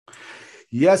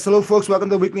Yes, hello folks. Welcome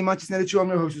to the weekly Manchester United show. I'm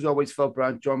your host, as always, Phil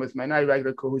Brown. Joined with my now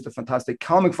regular co-host, the fantastic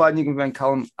Callum McFadden. You can find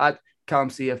Callum at Callum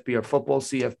CFB or Football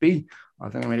CFB. I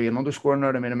think I made an underscore in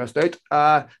there. I made a missed out.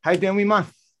 How you doing, wee man?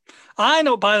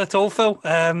 Not bad at all, Phil.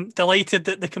 Delighted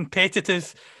that the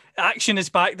competitive action is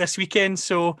back this weekend.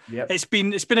 So Yep. it's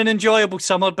been an enjoyable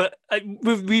summer, but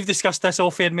we've discussed this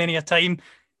off air many a time.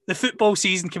 The football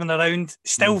season coming around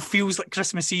still feels like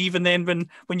Christmas Eve, and then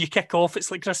when you kick off,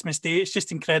 it's like Christmas Day. It's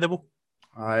just incredible.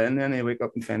 And then you wake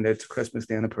up and find out it's Christmas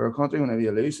Day in the poor country whenever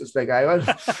you lose. It's like I was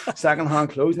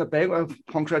second-hand clothes in the bag with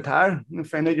a puncture a tire and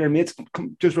find out your mates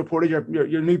just reported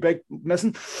your new bag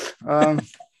missing. No,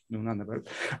 not about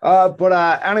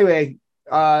it. Anyway,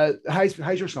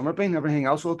 how's your summer been? Everything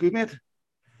else all good, mate?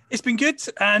 It's been good,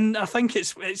 and I think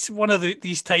it's one of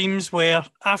these times where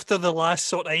after the last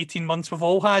sort of 18 months we've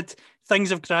all had,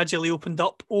 things have gradually opened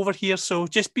up over here. So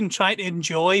just been trying to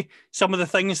enjoy some of the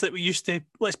things that we used to,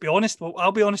 let's be honest, well,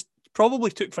 I'll be honest,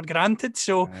 probably took for granted.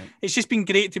 So Right. It's just been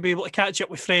great to be able to catch up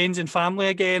with friends and family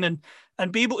again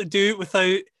and be able to do it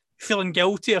without feeling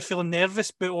guilty or feeling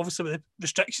nervous, but obviously with the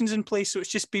restrictions in place. So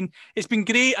it's been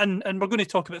great, and we're going to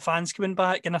talk about fans coming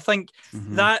back, and I think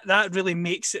that really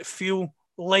makes it feel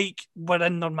like we're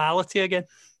in normality again.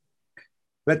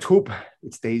 Let's hope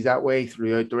it stays that way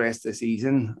throughout the rest of the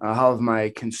season. I have my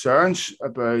concerns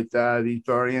about the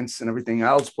variants and everything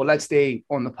else, but let's stay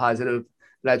on the positive.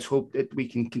 Let's hope that we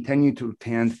can continue to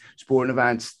attend sporting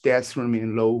events, deaths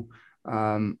remain low,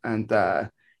 and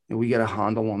we get a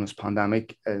handle on this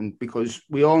pandemic. And because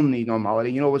we all need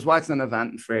normality. I was watching an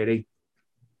event on Friday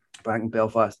back in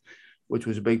Belfast, which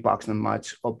was a big boxing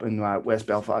match up in West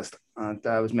Belfast. And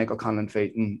it was Michael Conlan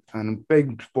fighting, and a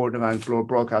big sporting event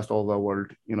broadcast all over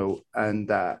the world, and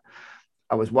I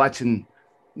was watching,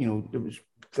 there was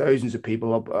thousands of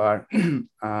people up there,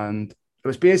 and it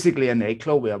was basically a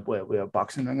nightclub. We had a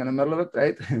boxing ring in the middle of it,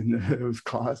 right? And it was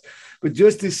class. But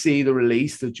just to see the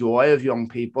release, the joy of young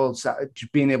people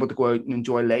being able to go out and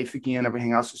enjoy life again,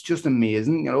 everything else, it's just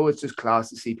amazing. It's just class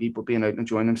to see people being out and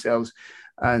enjoying themselves.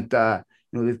 And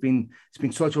it's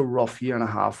been such a rough year and a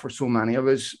half for so many of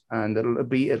us, and it'll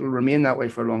remain that way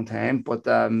for a long time. But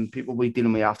people will be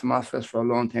dealing with aftermath of this for a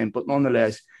long time. But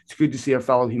nonetheless, it's good to see our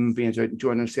fellow human beings out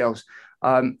enjoying themselves.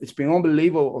 It's been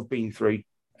unbelievable of being through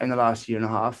in the last year and a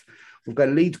half. We've got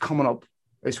Leeds coming up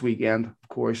this weekend, of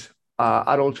course,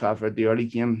 at Old Trafford, the early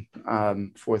game,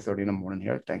 4:30 in the morning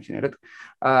here. Thanks, United.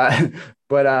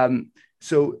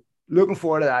 So looking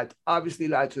forward to that. Obviously,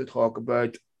 lads, to talk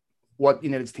about what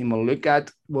United's team will look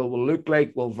like.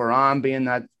 Will Varane be in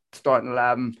that starting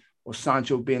 11? Will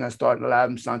Sancho be in that starting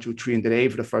 11? Sancho trained today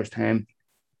for the first time.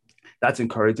 That's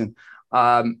encouraging.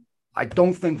 I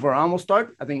don't think Varane will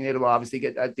start. I think United will obviously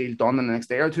get that deal done in the next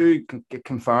day or two, get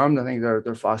confirmed. I think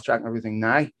they're fast tracking everything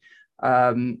now.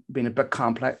 Being a bit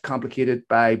complicated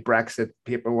by Brexit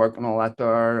paperwork and all that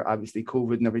there, obviously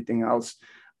COVID and everything else.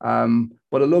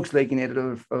 But it looks like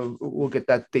United will get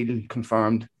that deal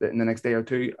confirmed in the next day or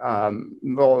two.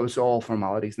 It's all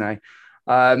formalities now.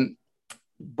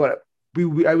 But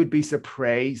I would be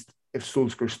surprised if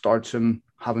Solskjaer starts him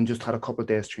having just had a couple of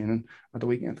days training at the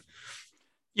weekend.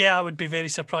 Yeah, I would be very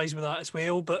surprised with that as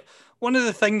well. But one of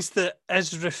the things that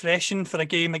is refreshing for a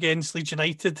game against Leeds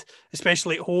United,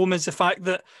 especially at home, is the fact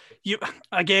that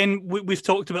we've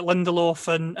talked about Lindelof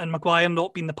and Maguire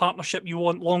not being the partnership you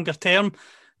want longer term.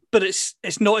 But it's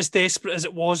not as desperate as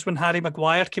it was when Harry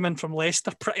Maguire came in from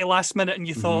Leicester pretty last minute, and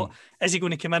you thought, is he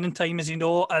going to come in time? Is he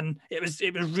not? And it was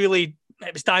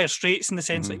dire straits in the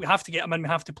sense that we have to get him in, we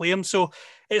have to play him. So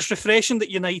it's refreshing that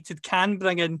United can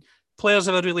bring in players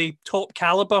of a really top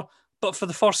calibre, but for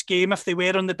the first game, if they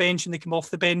were on the bench and they come off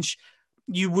the bench,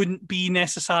 you wouldn't be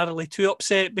necessarily too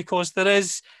upset, because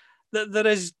there's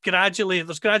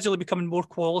gradually becoming more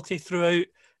quality throughout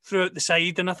the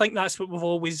side, and I think that's what we've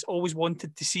always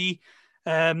wanted to see.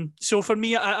 So for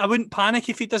me, I wouldn't panic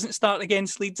if he doesn't start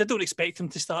against Leeds. I don't expect him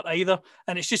to start either,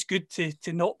 and it's just good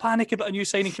to not panic about a new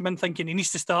signing come in thinking he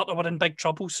needs to start or we're in big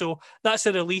trouble. So that's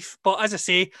a relief. But as I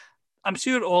say, I'm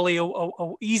sure Ollie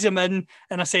will ease him in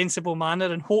a sensible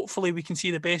manner, and hopefully we can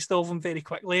see the best of him very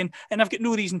quickly. And I've got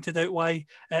no reason to doubt why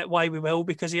we will,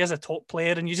 because he is a top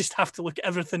player, and you just have to look at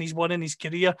everything he's won in his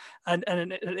career, and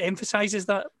it emphasises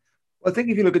that. Well, I think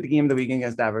if you look at the game of the weekend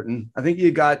against Everton, I think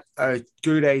you got a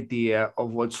good idea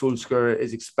of what Solskjaer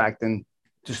is expecting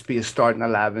to be a starting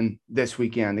 11 this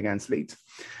weekend against Leeds.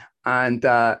 And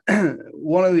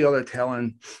one of the other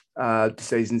telling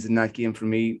decisions in that game for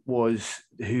me was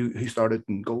who started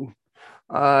in goal.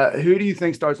 Who do you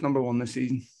think starts number one this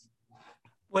season?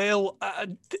 Well,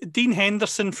 Dean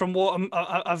Henderson, from what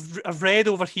I've read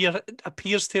over here,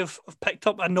 appears to have picked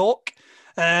up a knock.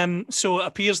 So it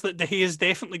appears that De Gea is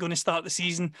definitely going to start the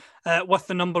season with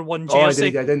the number 1 Oh, jersey.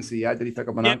 I didn't see that. Did he pick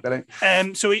up on that? Did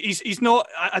he? So he's not.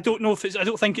 I don't know if I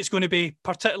don't think it's going to be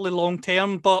particularly long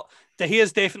term, but De Gea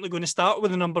is definitely going to start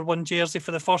with the number 1 jersey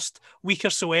for the first week or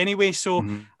so anyway. So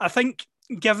I think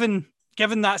given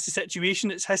that's the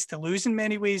situation, it's his to lose in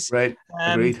many ways. Right.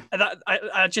 Agreed.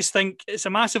 I just think it's a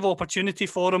massive opportunity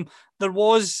for him. There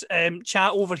was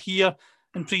chat over here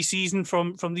in pre-season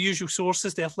from the usual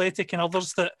sources, The Athletic and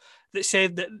others, that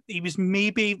said that he was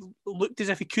maybe looked as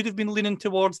if he could have been leaning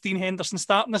towards Dean Henderson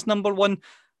starting as number 1.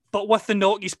 But with the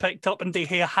knock he's picked up and De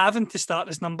Gea having to start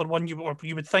as number 1, you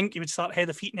would think he would start ahead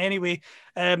of Heaton anyway.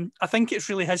 I think it's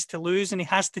really his to lose, and he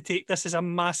has to take this as a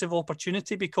massive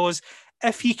opportunity, because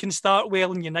if he can start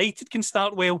well and United can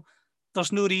start well,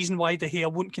 there's no reason why De Gea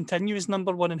won't continue as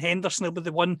number 1, and Henderson will be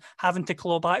the one having to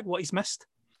claw back what he's missed.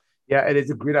 Yeah, it is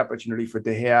a great opportunity for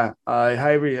De Gea.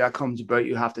 However that comes about,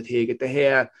 you have to take it. De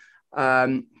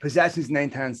Gea, possession's 9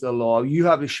 times to the law. You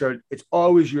have a shirt, it's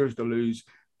always yours to lose.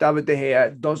 David De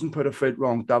Gea doesn't put a foot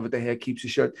wrong. David De Gea keeps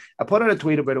his shirt. I put out a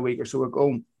tweet about a week or so ago,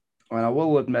 and I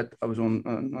will admit I was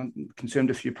consumed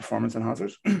a few performance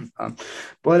enhancers.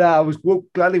 But I was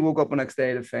gladly woke up the next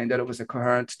day to find out it was a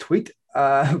coherent tweet.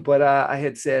 But I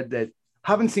had said that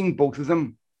having seen both of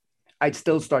them, I'd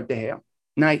still start De Gea.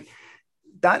 Now,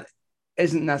 that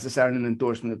isn't necessarily an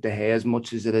endorsement of De Gea as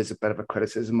much as it is a bit of a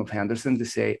criticism of Henderson to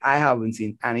say, I haven't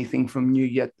seen anything from you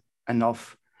yet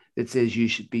enough that says you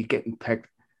should be getting picked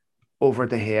over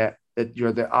De Gea, that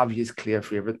you're the obvious clear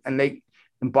favourite. And like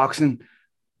in boxing,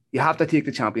 you have to take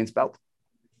the champion's belt.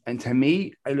 And to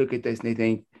me, I look at this and I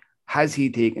think, has he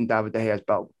taken David De Gea's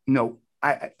belt? No,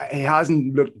 he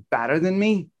hasn't looked better than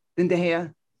De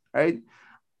Gea, right?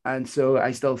 And so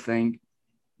I still think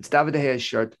it's David De Gea's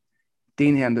shirt.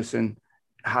 Dean Henderson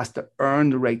has to earn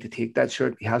the right to take that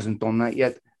shirt. He hasn't done that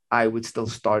yet. I would still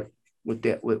start with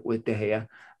De Gea.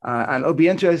 And it'll be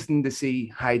interesting to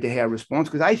see how De Gea responds,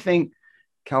 because I think,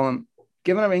 Callum,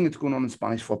 given everything that's going on in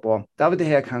Spanish football, David De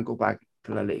Gea can't go back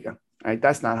to La Liga. Right?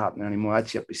 That's not happening anymore. That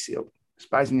ship is sealed,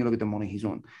 especially when you look at the money he's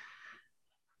on.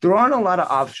 There aren't a lot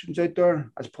of options out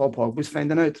there, as Paul Pogba's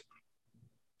finding out.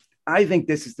 I think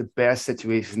this is the best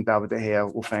situation David De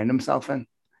Gea will find himself in.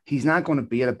 He's not going to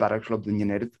be at a better club than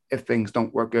United if things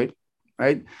don't work out,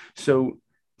 right? So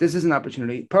this is an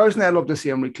opportunity. Personally, I'd love to see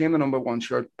him reclaim the number 1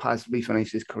 shirt, possibly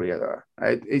finish his career there,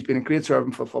 right? He's been a great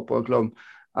servant for a football club.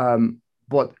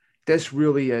 But this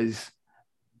really is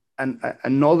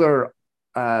another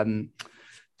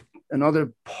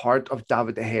part of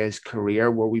David De Gea's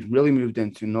career where we've really moved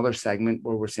into another segment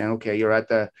where we're saying, okay, you're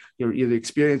the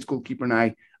experienced goalkeeper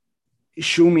now.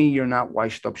 Show me you're not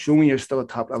washed up. Show me you're still a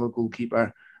top-level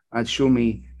goalkeeper, and show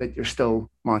me that you're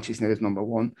still Manchester United's number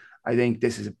 1. I think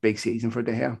this is a big season for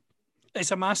De Gea.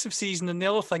 It's a massive season, and the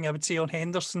other thing I would say on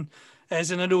Henderson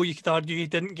is, and I know you could argue he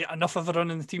didn't get enough of a run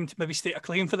in the team to maybe state a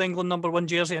claim for the England number 1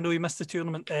 jersey. I know he missed the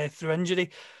tournament through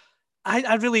injury.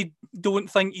 I really don't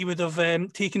think he would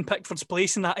have taken Pickford's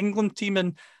place in that England team,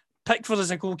 and Pickford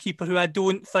is a goalkeeper who I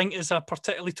don't think is a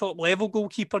particularly top-level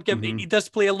goalkeeper. He does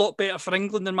play a lot better for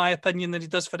England, in my opinion, than he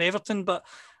does for Everton, but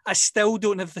I still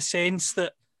don't have the sense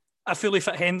that a fully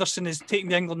fit Henderson is taking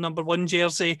the England number 1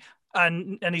 jersey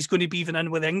and he's going to be even in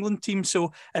with the England team.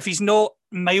 So if he's not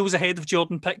miles ahead of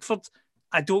Jordan Pickford,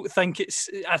 I think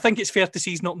it's fair to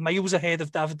say he's not miles ahead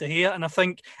of David De Gea. And I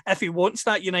think if he wants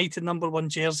that United number 1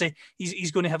 jersey,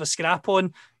 he's going to have a scrap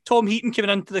on. Tom Heaton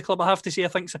coming into the club, I have to say, I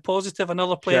think is a positive.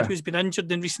 Another player who's been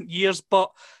injured in recent years,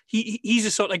 but he's the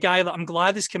sort of guy that I'm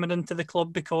glad is coming into the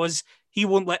club, because he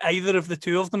won't let either of the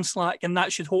two of them slack, and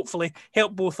that should hopefully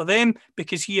help both of them,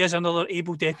 because he is another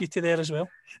able deputy there as well.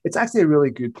 It's actually a really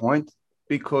good point,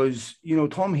 because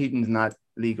Tom Heaton's not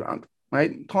Lee Grant.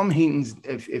 Right, Tom Heaton's.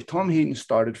 If Tom Heaton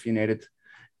started for United,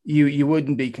 you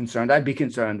wouldn't be concerned. I'd be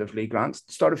concerned if Lee Grant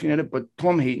started for United, but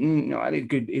Tom Heaton, he had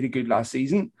a good last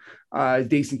season,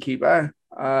 decent keeper,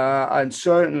 and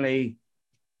certainly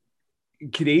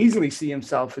could easily see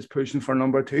himself as pushing for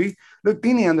number 2. Look,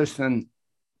 Dean Henderson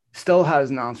still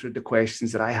hasn't answered the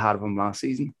questions that I had of him last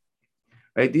season.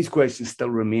 Right, these questions still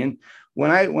remain. When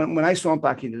I saw him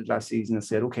back into last season, I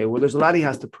said, okay, well, there's a lot he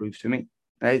has to prove to me.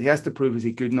 Right? He has to prove, is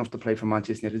he good enough to play for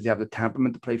Manchester United? Does he have the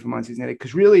temperament to play for Manchester United?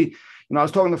 Because really, I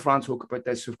was talking to Franz Hoek about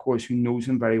this, of course, who knows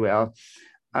him very well.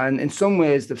 And in some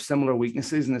ways, they have similar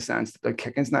weaknesses in the sense that their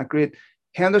kicking's not great.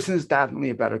 Henderson is definitely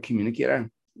a better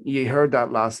communicator. You heard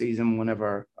that last season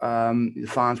whenever the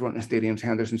fans weren't in the stadiums.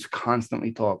 Henderson's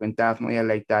constantly talking. Definitely, I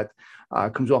like that.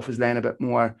 Comes off his line a bit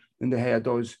more than De Gea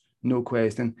does, no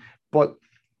question. But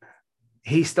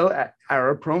he's still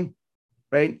error prone.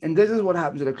 right? And this is what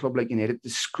happens at a club like United. The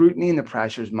scrutiny and the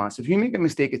pressure is massive. If you make a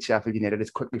mistake at Sheffield United,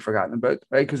 it's quickly forgotten about,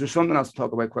 right? Because there's something else to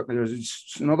talk about quickly.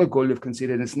 There's another goal you've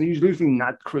conceded, and it's usually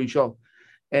not crucial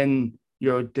in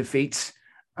your defeats.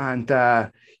 And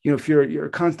if you're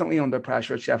constantly under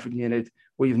pressure at Sheffield United,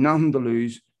 where you've nothing to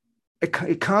lose,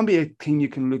 it can be a team you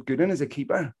can look good in as a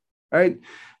keeper, right?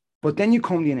 But then you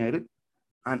come to United,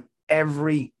 and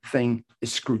everything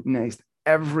is scrutinized.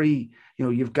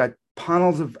 You've got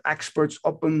panels of experts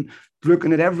up and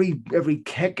looking at every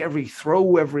kick, every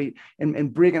throw,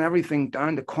 and breaking everything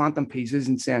down to quantum pieces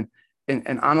and saying and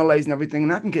analyzing everything,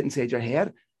 and that can get inside your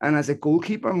head. And as a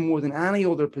goalkeeper, more than any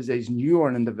other position, you are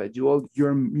an individual.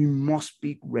 You must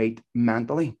be right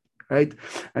mentally, right?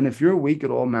 And if you're weak at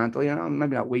all mentally,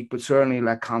 maybe not weak, but certainly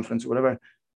like confidence or whatever,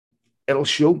 it'll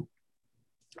show.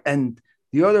 And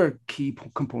the other key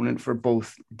component for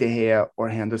both De Gea or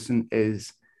Henderson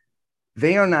is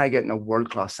they are now getting a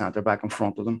world-class centre back in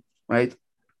front of them, right?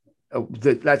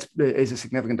 That is a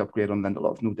significant upgrade on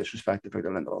Lindelof. No disrespect to Victor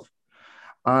Lindelof.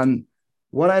 And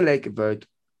what I like about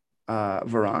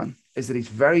Varane is that he's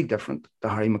very different to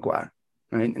Harry Maguire,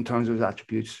 right? In terms of his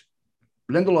attributes.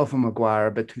 Lindelof and Maguire are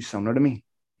a bit too similar to me.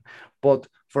 But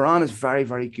Varane is very,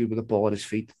 very good with the ball at his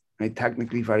feet. Right?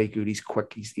 Technically very good. He's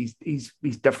quick. He's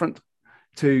different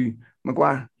to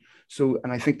Maguire. So,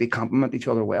 and I think they complement each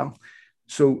other well.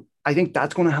 So I think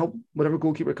that's going to help whatever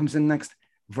goalkeeper comes in next.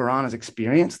 Varane is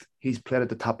experienced. He's played at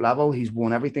the top level. He's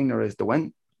won everything there is to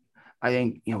win. I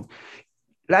think,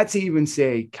 let's even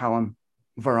say Callum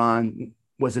Varane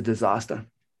was a disaster,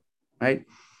 right?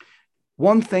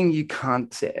 One thing you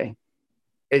can't say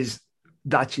is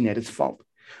that's United's fault.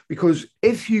 Because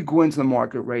if you go into the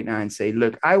market right now and say,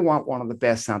 look, I want one of the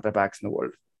best centre-backs in the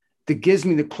world, that gives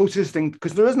me the closest thing,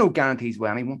 because there is no guarantees with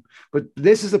anyone, but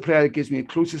this is the player that gives me the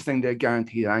closest thing to a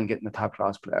guarantee that I'm getting a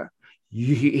top-class player.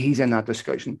 He's in that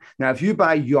discussion. Now, if you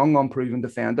buy a young, unproven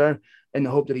defender in the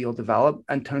hope that he'll develop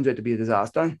and turns out to be a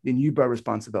disaster, then you bear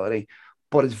responsibility.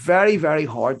 But it's very, very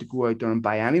hard to go out there and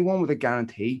buy anyone with a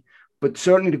guarantee, but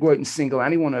certainly to go out and single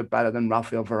anyone out better than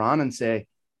Raphael Varane and say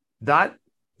that,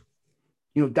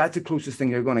 that's the closest thing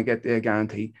you're going to get to a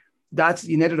guarantee. That's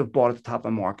United have bought at the top of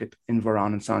the market in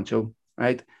Varane and Sancho,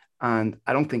 right? And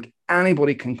I don't think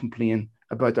anybody can complain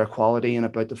about their quality and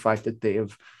about the fact that they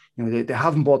have, they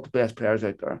haven't bought the best players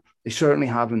out there. They certainly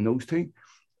have in those two.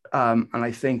 And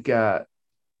I think,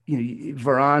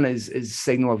 Varane is a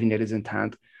signal of United's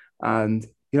intent. And,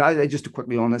 I just to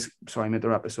quickly on this, sorry, I meant to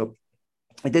wrap this up.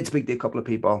 I did speak to a couple of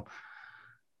people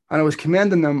and I was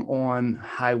commending them on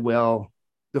how well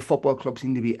the football club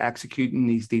seem to be executing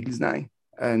these deals now.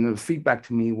 And the feedback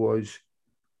to me was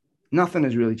nothing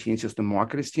has really changed, just the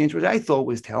market has changed, which I thought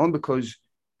was telling because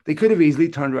they could have easily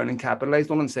turned around and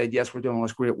capitalized on and said, yes, we're doing all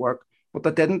this great work. But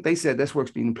they didn't. They said this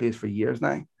work's been in place for years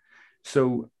now.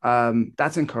 So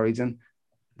that's encouraging.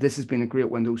 This has been a great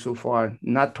window so far.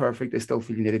 Not perfect. I still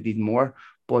feel United need more.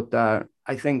 But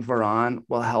I think Varane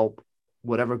will help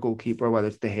whatever goalkeeper, whether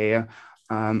it's De Gea.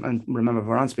 And remember,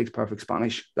 Varane speaks perfect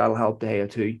Spanish. That'll help De Gea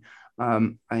too.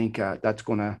 I think that's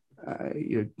going to,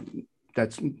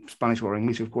 that's Spanish or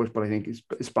English, of course, but I think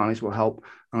Spanish will help.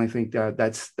 And I think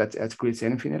that's a great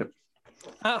signing for United.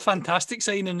 A fantastic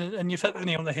signing, and you've hit the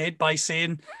nail on the head by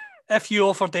saying if you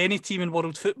offered any team in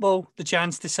world football the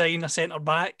chance to sign a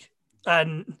centre-back,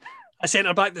 and a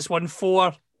centre-back that's won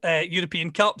 4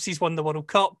 European Cups, he's won the World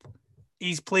Cup,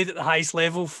 he's played at the highest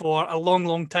level for a long,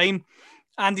 long time,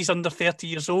 and he's under 30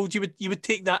 years old, you would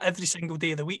take that every single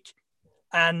day of the week.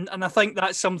 And I think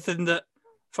that's something that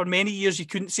for many years you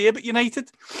couldn't say about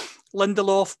United.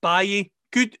 Lindelof, Bailly,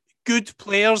 good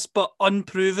players, but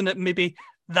unproven at maybe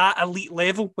that elite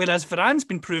level, whereas Varane's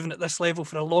been proven at this level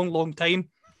for a long, long time,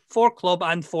 for club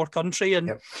and for country.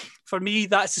 And for me,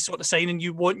 that's the sort of signing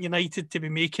you want United to be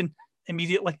making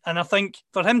immediately. And I think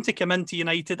for him to come into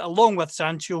United, along with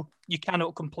Sancho, you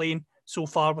cannot complain so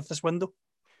far with this window.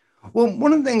 Well,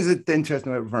 one of the things that's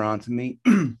interesting about Varane to me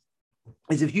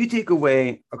is if you take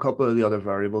away a couple of the other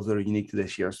variables that are unique to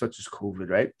this year, such as COVID,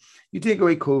 right? You take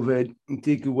away COVID, you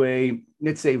take away,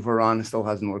 let's say Varane still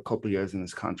has another couple of years in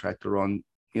his contract to run.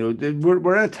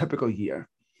 We're in a typical year.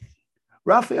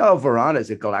 Raphael Varane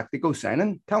is a Galactico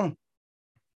signing. Tell him.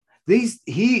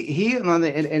 He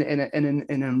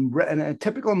in a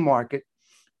typical market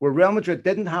where Real Madrid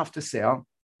didn't have to sell,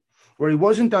 where he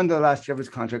wasn't down to the last year of his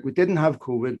contract, we didn't have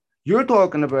COVID. You're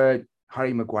talking about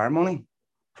Harry Maguire money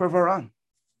for Varane.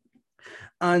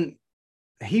 And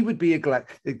he would be a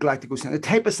Galactico signing, the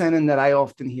type of signing that I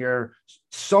often hear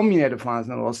some United fans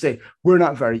and will say, we're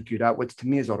not very good at, which to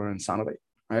me is utter insanity,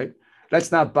 right?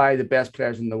 Let's not buy the best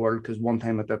players in the world because one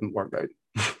time it didn't work out.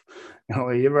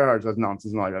 You ever heard such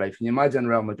nonsense in all your life? Can you imagine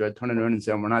Real Madrid turning around and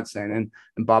saying we're not signing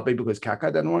Mbappe because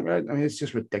Kaká didn't work out? I mean, it's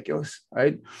just ridiculous,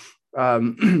 right?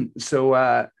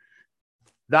 So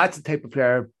that's the type of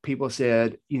player people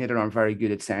said United aren't very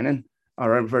good at signing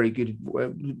or aren't very good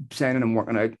at signing and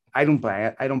working out. I don't buy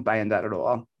it. I don't buy in that at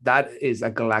all. That is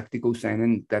a Galactico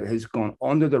signing that has gone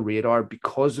under the radar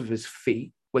because of his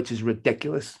fee, which is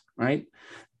ridiculous, right?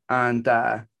 And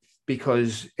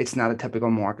because it's not a typical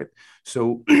market.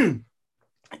 So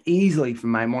easily, for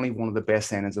my money, one of the best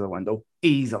signings of the window.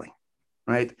 Easily,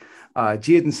 right?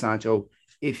 Jadon Sancho,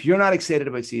 if you're not excited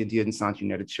about seeing Jadon Sancho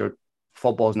United shirt,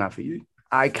 football's not for you.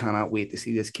 I cannot wait to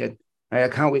see this kid. Right? I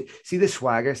can't wait. See the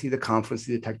swagger, see the confidence,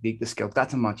 see the technique, the skill.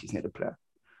 That's a Manchester United player.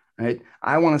 Right?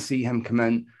 I want to see him come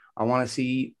in. I want to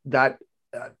see that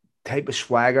type of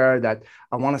swagger, that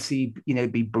I want to see,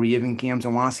 be brave in games. I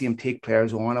want to see him take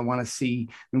players on. I want to see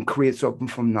him create something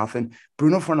from nothing.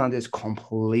 Bruno Fernandes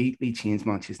completely changed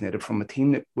Manchester United from a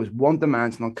team that was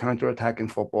one-dimensional counter-attacking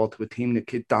football to a team that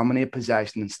could dominate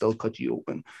possession and still cut you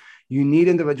open. You need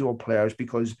individual players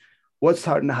because what's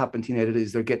starting to happen to United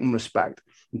is they're getting respect.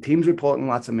 And teams are putting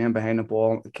lots of men behind the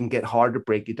ball. It can get hard to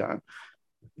break you down.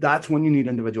 That's when you need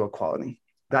individual quality.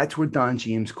 That's where Dan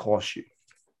James costs you.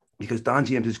 Because Dan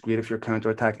James is great if you're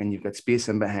counter-attacking and you've got space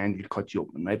in behind, he'll cut you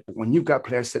open, right? But when you've got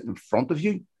players sitting in front of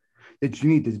you that you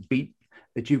need to beat,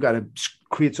 that you've got to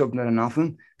create something out of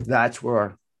nothing, that's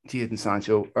where Jadon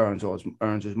Sancho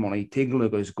earns his money. Take a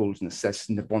look at his goals and assists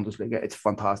in the Bundesliga. It's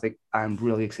fantastic. I'm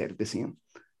really excited to see him.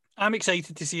 I'm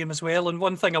excited to see him as well. And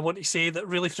one thing I want to say that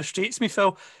really frustrates me,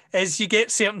 Phil, is you get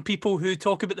certain people who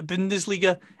talk about the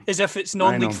Bundesliga as if it's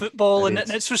non-league football, and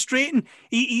it's frustrating.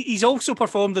 He's also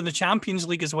performed in the Champions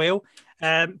League as well,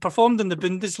 performed in the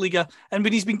Bundesliga, and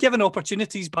when he's been given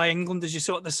opportunities by England, as you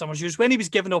saw at this summer's Euros, when he was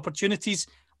given opportunities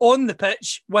on the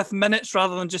pitch with minutes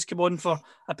rather than just come on for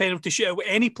a penalty shootout, what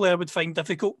any player would find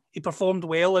difficult, he performed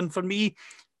well. And for me,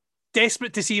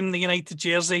 desperate to see him in the United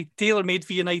jersey, tailor-made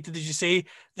for United, as you say,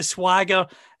 the swagger,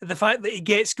 the fact that he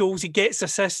gets goals, he gets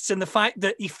assists, and the fact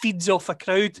that he feeds off a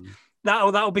crowd,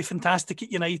 that'll be fantastic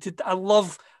at United. I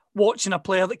love watching a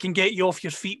player that can get you off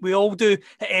your feet. We all do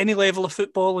at any level of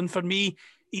football, and for me,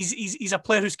 he's a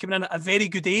player who's coming in at a very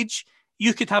good age.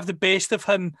 You could have the best of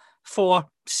him for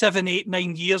 7, 8,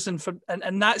 9 years, and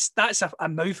that's a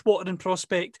mouth-watering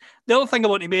prospect. The other thing I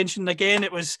want to mention, again,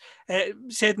 it was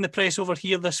said in the press over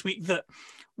here this week that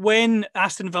when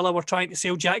Aston Villa were trying to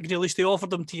sell Jack Grealish, they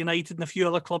offered him to United and a few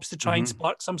other clubs to try and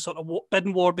spark some sort of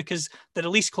bidding war because the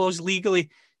release clause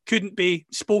legally couldn't be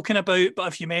spoken about, but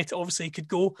if you met it, obviously he could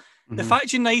go. The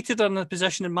fact United are in a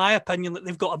position, in my opinion, that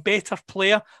they've got a better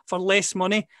player for less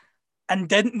money and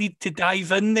didn't need to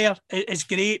dive in there is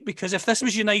great, because if this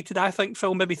was United, I think,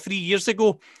 Phil, maybe 3 years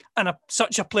ago, and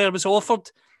such a player was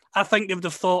offered, I think they would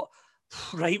have thought,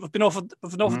 right, we've been offered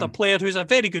a player who's a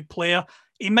very good player.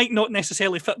 He might not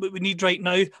necessarily fit what we need right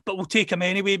now, but we'll take him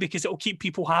anyway because it'll keep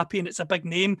people happy and it's a big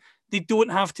name. They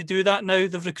don't have to do that now.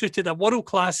 They've recruited a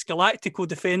world-class Galactico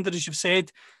defender, as you've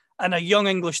said, and a young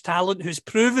English talent who's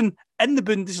proven in the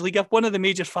Bundesliga, one of the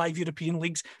major 5 European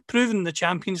leagues, proven in the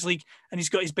Champions League, and he's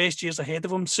got his best years ahead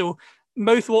of him. So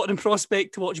mouth-watering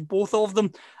prospect to watch both of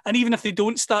them. And even if they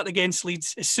don't start against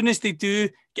Leeds, as soon as they do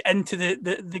get into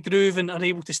the groove and are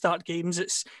able to start games,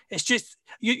 it's just,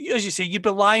 as you say, you'd be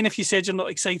lying if you said you're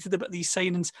not excited about these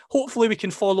signings. Hopefully we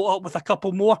can follow up with a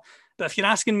couple more. But if you're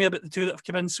asking me about the two that have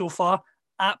come in so far,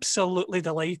 absolutely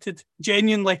delighted.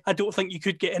 Genuinely, I don't think you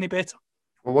could get any better.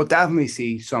 Well, we'll definitely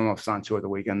see some of Sancho at the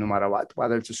weekend, no matter what,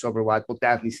 whether it's a sub or what, we'll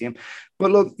definitely see him. But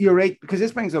look, you're right, because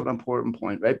this brings up an important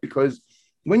point, right? Because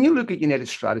when you look at United's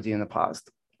strategy in the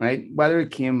past, right, whether it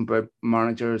came by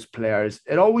managers, players,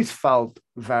 it always felt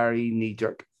very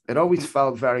knee-jerk. It always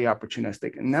felt very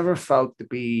opportunistic. It never felt to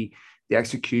be the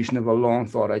execution of a long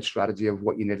thought-out strategy of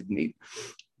what United need.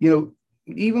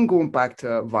 Even going back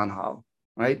to Van Gaal,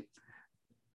 right?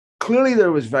 Clearly,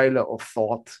 there was very little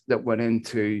thought that went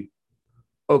into,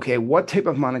 okay, what type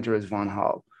of manager is Van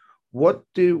Gaal? What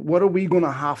are we going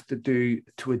to have to do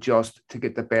to adjust to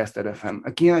get the best out of him?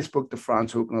 Again, I spoke to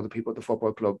Franz Hoek and other people at the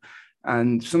football club,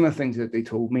 and some of the things that they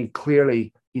told me,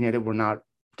 clearly United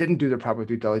didn't do their proper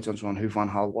due diligence on who Van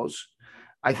Gaal was.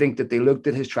 I think that they looked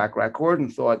at his track record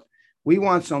and thought, we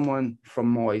want someone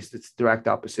from Moyes that's direct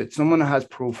opposite, someone that has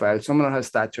profile, someone that has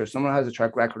stature, someone that has a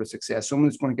track record of success, someone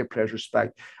that's going to get players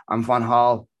respect. And Van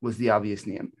Gaal was the obvious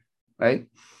name, right?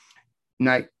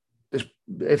 Now,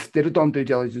 if they'd have done due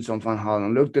diligence on Van Gaal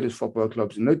and looked at his football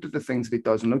clubs and looked at the things that he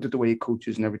does and looked at the way he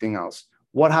coaches and everything else,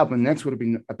 what happened next would have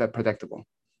been a bit predictable,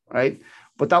 right?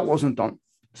 But that wasn't done.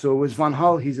 So it was Van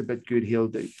Gaal, he's a bit good, he'll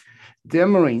do. Then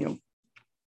Mourinho.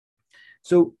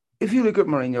 So if you look at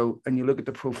Mourinho and you look at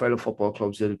the profile of football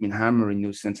clubs that have been hiring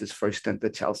Mourinho since his first stint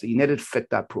at Chelsea, United fit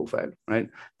that profile, right?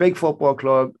 Big football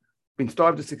club, been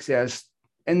starved of success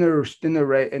in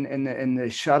the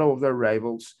shadow of their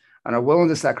rivals, and are willing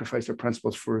to sacrifice their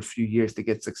principles for a few years to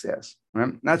get success, right?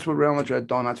 And that's what Real Madrid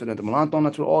done. That's what Inter Milan done.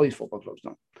 That's what all these football clubs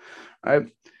done,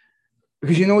 right?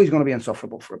 Because you know he's going to be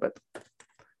insufferable for a bit.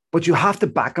 But you have to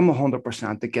back him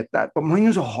 100% to get that. But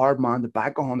Mourinho's a hard man to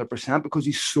back 100% because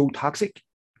he's so toxic,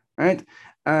 right?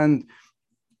 And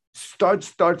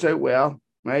starts out well,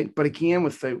 right? But again,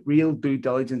 with the real due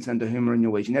diligence into who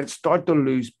Mourinho is, you start to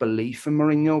lose belief in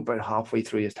Mourinho about halfway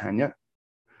through his tenure,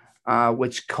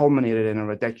 which culminated in a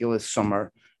ridiculous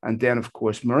summer. And then, of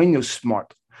course, Mourinho's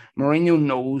smart. Mourinho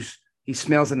knows, he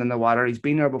smells it in the water. He's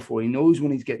been there before. He knows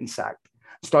when he's getting sacked.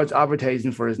 Starts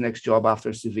advertising for his next job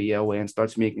after Sevilla away and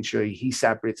starts making sure he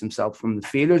separates himself from the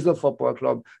failures of the football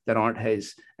club that aren't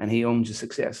his, and he owns the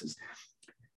successes.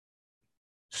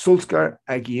 Solskjaer,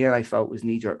 again, I felt was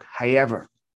knee-jerk. However,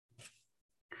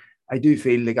 I do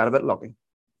feel they got a bit lucky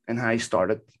in how he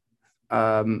started.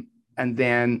 And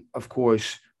then, of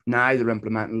course, now they're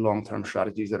implementing long-term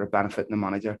strategies that are benefiting the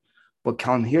manager. But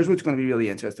Colin, here's what's going to be really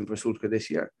interesting for Solskjaer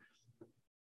this year.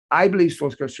 I believe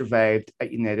Solskjaer survived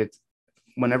at United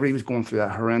whenever he was going through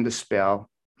that horrendous spell,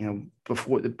 right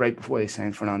before they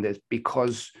signed Fernandes,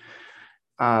 because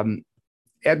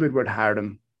Ed Woodward hired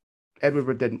him. Ed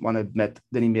Woodward didn't want to admit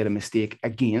that he made a mistake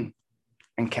again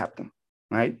and kept him,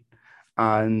 right?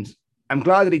 And I'm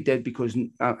glad that he did, because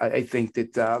I think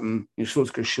that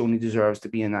Solskjaer's shown he deserves to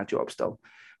be in that job still.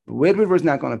 But Ed Woodward's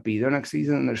not going to be there next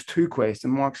season, and there's two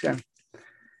question marks here.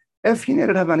 If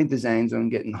United have any designs on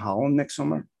getting Haaland next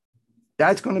summer,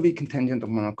 that's going to be contingent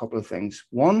on a couple of things.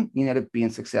 One, United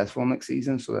being successful next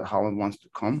season so that Haaland wants to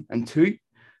come. And two,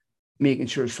 making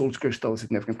sure Solskjaer is still a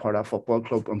significant part of that football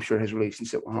club. I'm sure his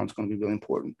relationship with Haaland's going to be really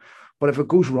important. But if it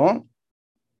goes wrong,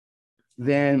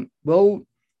 then will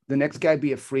the next guy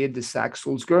be afraid to sack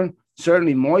Solskjaer?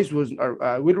 Certainly Moyes wasn't,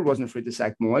 or Woodward wasn't afraid to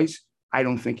sack Moyes. I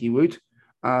don't think he would.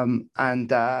 And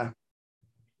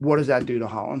what does that do to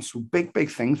Haaland? So big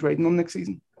things riding on next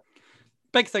season.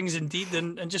 Big things indeed,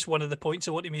 and just one of the points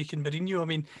I want to make in Mourinho. I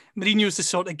mean, Mourinho's the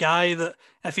sort of guy that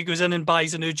if he goes in and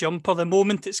buys a new jumper, the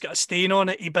moment it's got a stain on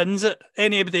it, he bins it.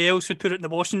 Anybody else would put it in the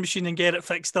washing machine and get it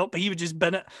fixed up, but he would just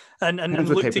bin it and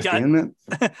look to get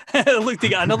look to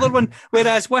get another one.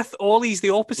 Whereas with Ollie's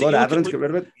the opposite. A lot of evidence, get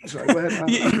rid of it. Sorry, go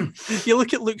ahead. You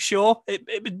look at Luke Shaw.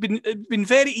 It'd been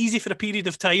very easy for a period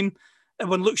of time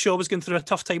when Luke Shaw was going through a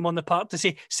tough time on the park to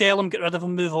say, sell him, get rid of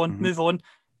him, move on.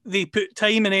 They put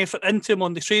time and effort into him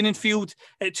on the training field.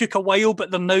 It took a while, but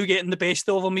they're now getting the best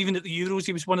of him. Even at the Euros,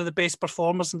 he was one of the best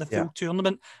performers in the full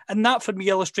tournament. And that, for me,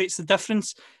 illustrates the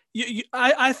difference.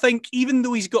 I think, even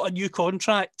though he's got a new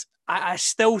contract, I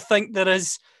still think there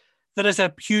is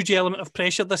a huge element of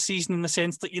pressure this season, in the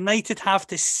sense that United have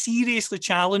to seriously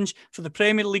challenge for the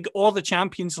Premier League or the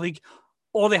Champions League,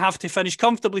 or they have to finish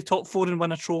comfortably top four and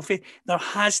win a trophy. There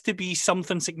has to be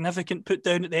something significant put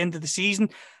down at the end of the season.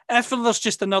 If there's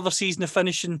just another season of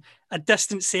finishing a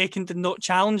distant second and not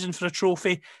challenging for a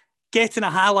trophy, getting a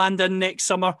Haaland in next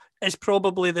summer is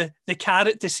probably the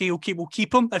carrot to say, okay, we'll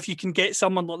keep him if you can get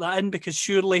someone like that in, because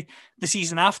surely the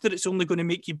season after it's only going to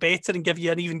make you better and give you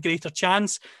an even greater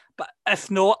chance. But if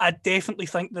not, I definitely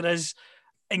think there is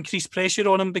increased pressure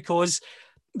on him, because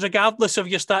regardless of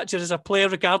your stature as a player,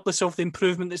 regardless of the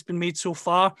improvement that's been made so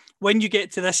far, when you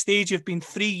get to this stage, you've been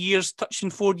 3 years, touching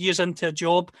 4 years into a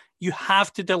job, you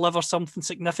have to deliver something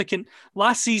significant.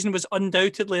 Last season was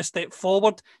undoubtedly a step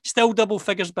forward, still double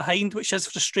figures behind, which is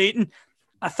frustrating.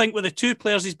 I think with the two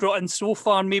players he's brought in so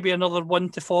far, maybe another one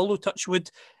to follow, touch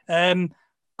wood,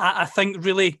 I think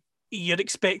really you're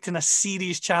expecting a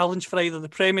serious challenge for either the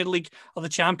Premier League or the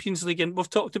Champions League. And we've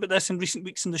talked about this in recent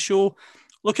weeks in the show.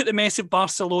 Look at the mess of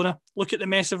Barcelona. Look at the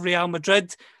mess of Real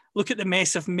Madrid. Look at the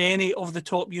mess of many of the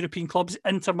top European clubs.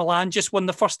 Inter Milan just won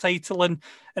the first title in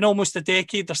almost a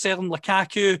decade. They're selling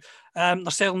Lukaku. They're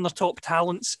selling their top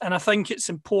talents. And I think it's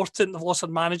important. They've lost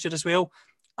their manager as well.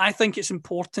 I think it's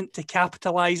important to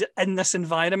capitalise in this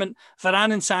environment.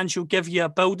 Varane and Sancho give you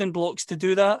building blocks to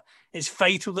do that. It's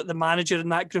vital that the manager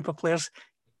and that group of players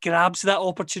grabs that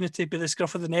opportunity by the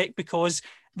scruff of the neck, because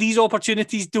these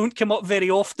opportunities don't come up very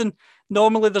often.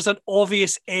 Normally there's an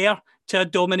obvious heir to a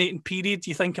dominating period.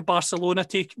 You think of Barcelona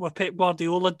with Pep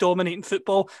Guardiola dominating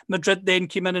football. Madrid then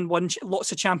came in and won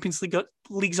lots of Champions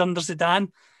Leagues under Zidane.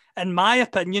 In my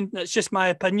opinion, that's just my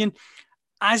opinion,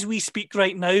 as we speak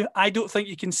right now, I don't think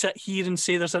you can sit here and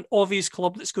say there's an obvious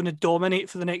club that's going to dominate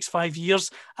for the next 5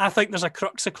 years. I think there's a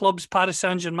crux of clubs: Paris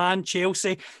Saint-Germain,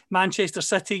 Chelsea, Manchester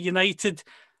City, United.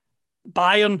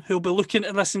 Bayern, who'll be looking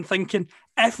at this and thinking,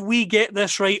 if we get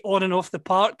this right on and off the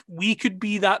park, we could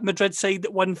be that Madrid side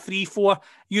that won 3-4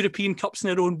 European Cups in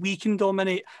a row and we can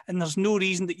dominate. And there's no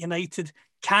reason that United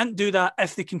can't do that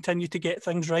if they continue to get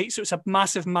things right. So it's a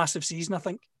massive, massive season, I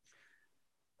think.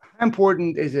 How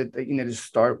important is it that United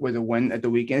start with a win at the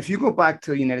weekend? If you go back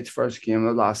to United's first game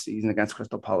of last season against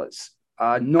Crystal Palace,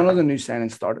 none of the new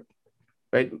signings started.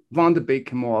 Right, Van de Beek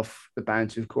came off the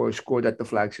bench, of course, scored that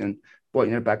deflection, but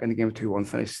United back in the game 2-1,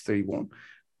 finished 3-1.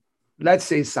 Let's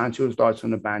say Sancho starts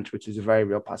on the bench, which is a very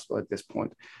real possibility at this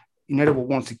point. United will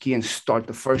once again start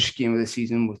the first game of the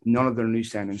season with none of their new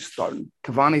signings starting.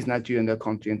 Cavani's not due in their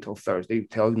country until Thursday. He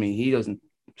tells me he doesn't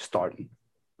start,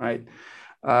 right?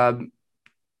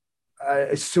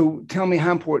 So tell me,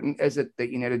 how important is it that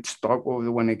United start with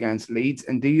a win against Leeds?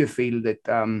 And do you feel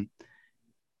that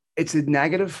it's a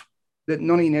negative that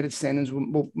none of United signings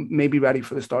may be ready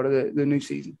for the start of the new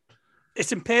season?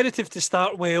 It's imperative to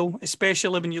start well,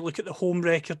 especially when you look at the home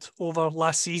record over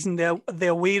last season. The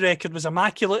away record was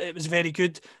immaculate. It was very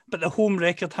good, but the home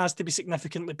record has to be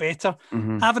significantly better.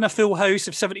 Mm-hmm. Having a full house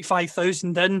of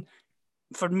 75,000 in,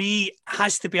 for me,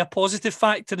 has to be a positive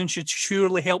factor and should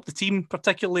surely help the team,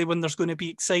 particularly when there's going to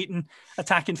be exciting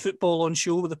attacking football on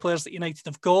show with the players that United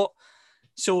have got.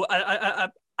 So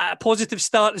a positive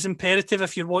start is imperative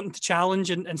if you're wanting to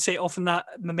challenge and set off in that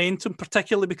momentum,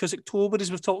 particularly because October, as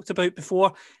we've talked about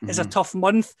before, is a tough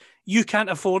month. You can't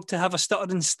afford to have a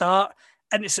stuttering start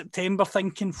into September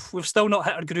thinking we've still not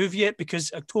hit our groove yet,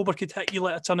 because October could hit you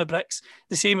like a ton of bricks.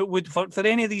 The same it would for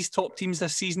any of these top teams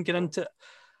this season get into it.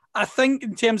 I think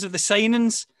in terms of the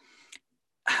signings,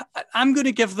 I'm going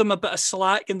to give them a bit of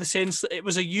slack in the sense that it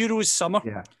was a Euros summer.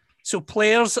 Yeah. So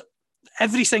players,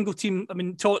 every single team, I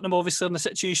mean, Tottenham obviously in the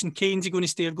situation, Kane's going to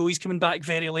stay or go, he's coming back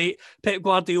very late. Pep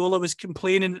Guardiola was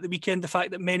complaining at the weekend the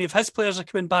fact that many of his players are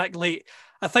coming back late.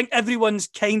 I think everyone's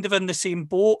kind of in the same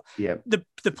boat. Yeah.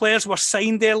 The players were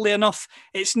signed early enough.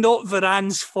 It's not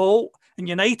Varane's fault and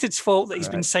United's fault that he's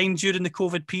been signed during the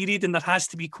COVID period and there has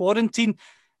to be quarantine.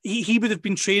 He would have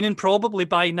been training probably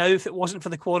by now if it wasn't for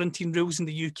the quarantine rules in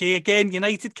the UK. Again,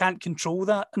 United can't control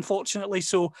that, unfortunately.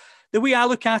 So the way I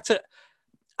look at it,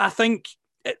 I think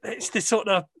it's the sort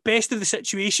of best of the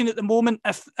situation at the moment.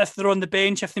 If they're on the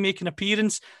bench, if they make an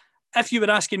appearance. If you were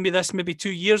asking me this maybe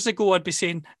 2 years ago, I'd be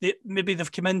saying that maybe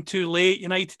they've come in too late.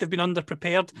 United have been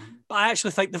underprepared. But I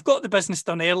actually think they've got the business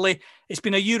done early. It's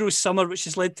been a Euros summer, which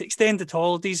has led to extended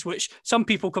holidays, which some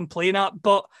people complain at,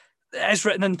 but it is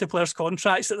written into players'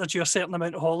 contracts that they're due a certain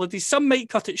amount of holidays. Some might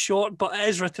cut it short, but it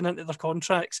is written into their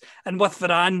contracts. And with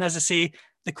Varane, as I say,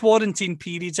 the quarantine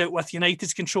period's out with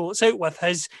United's control. It's out with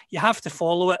his. You have to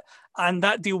follow it. And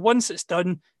that deal, once it's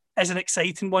done, is an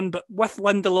exciting one. But with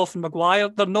Lindelof and Maguire,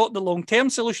 they're not the long-term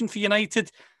solution for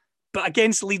United. But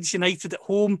against Leeds United at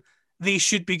home, they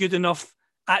should be good enough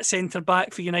at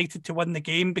centre-back for United to win the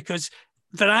game, because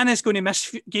Varane is going to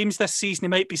miss games this season. He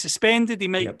might be suspended. He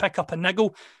might pick up a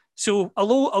niggle. So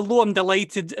although I'm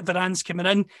delighted Varane's coming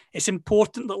in, it's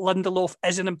important that Lindelof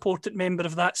is an important member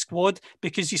of that squad,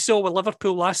 because you saw with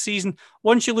Liverpool last season,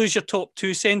 once you lose your top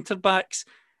two centre-backs,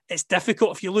 it's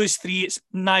difficult. If you lose three, it's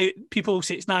now, people will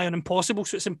say it's nigh on impossible.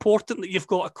 So it's important that you've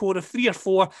got a core of 3 or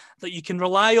 4 that you can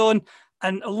rely on.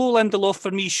 And although Lindelof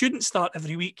for me shouldn't start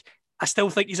every week, I still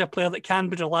think he's a player that can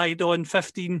be relied on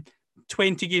 15,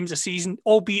 20 games a season,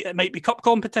 albeit it might be cup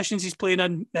competitions he's playing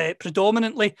in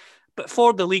predominantly. But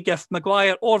for the league, if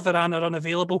Maguire or Varane are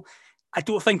unavailable, I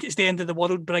don't think it's the end of the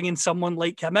world bringing someone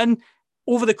like him in.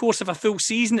 Over the course of a full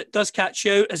season, it does catch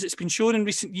you out, as it's been shown in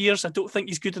recent years. I don't think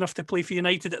he's good enough to play for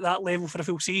United at that level for a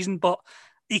full season, but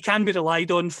he can be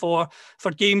relied on for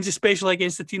games, especially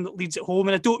against the team that leads at home.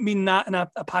 And I don't mean that in a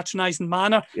patronising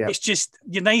manner. Yep. It's just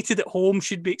United at home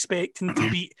should be expecting to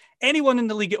beat anyone in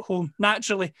the league at home,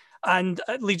 naturally. And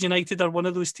Leeds United are one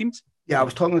of those teams. Yeah, I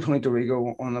was talking to Tony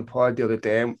Dorigo on the pod the other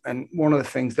day, and one of the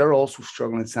things, they're also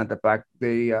struggling at centre-back.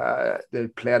 They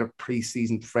played a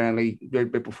pre-season friendly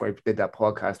right before I did that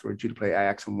podcast. We were due to play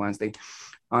Ajax on Wednesday,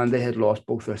 and they had lost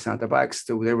both their centre-backs,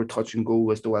 so they were touch and go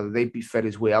as to whether they'd be fit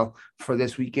as well for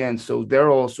this weekend. So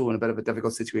they're also in a bit of a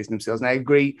difficult situation themselves. And I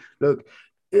agree, look,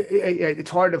 it's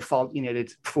hard to fault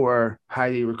United for how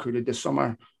they recruited this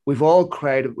summer. We've all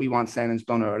cried that we want signings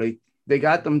done early. They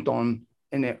got them done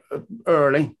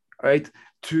early, right?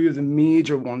 2 of the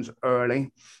major ones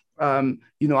early. I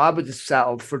would have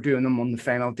settled for doing them on the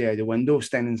final day of the window,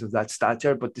 signings of that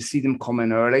stature, but to see them come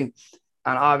in early,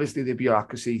 and obviously the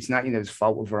bureaucracy, it's not United's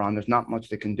fault with Varane. There's not much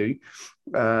they can do.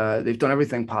 They've done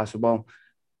everything possible.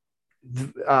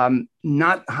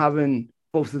 Not having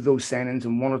both of those signings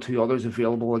and 1 or 2 others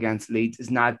available against Leeds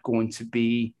is not going to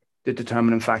be the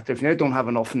determining factor. If United don't have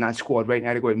enough in that squad right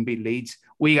now to go out and beat Leeds,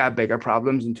 we got bigger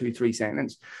problems in 2-3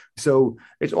 signings. So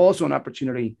it's also an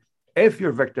opportunity, if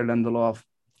you're Victor Lindelof,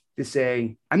 to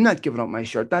say, I'm not giving up my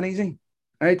shirt that easy,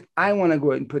 right? I want to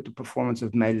go out and put the performance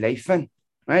of my life in,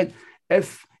 right?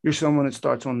 If you're someone that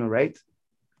starts on the right,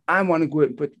 I want to go out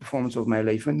and put the performance of my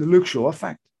life in, the Luke Shaw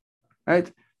effect,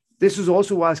 right? This is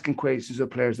also asking questions of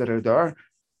players that are there.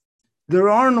 There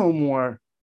are no more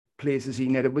places he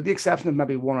needed, with the exception of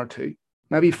maybe one or two,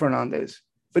 maybe Fernandes.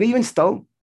 But even still,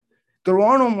 there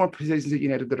are no more positions at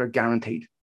United that are guaranteed.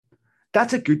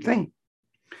 That's a good thing.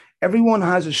 Everyone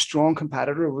has a strong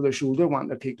competitor over their shoulder wanting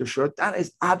to take their shirt. That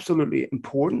is absolutely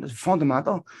important. It's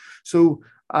fundamental. So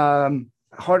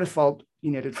hard to fault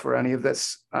United for any of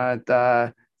this.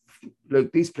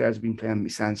 Look, these players have been playing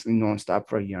essentially non-stop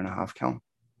for a year and a half, Cal.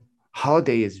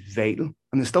 Holiday is vital,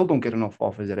 and they still don't get enough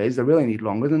off as it is. They really need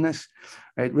longer than this.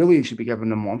 Right? Really, you should be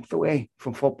given a month away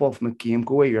from football, from a game.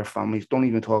 Go away with your families. Don't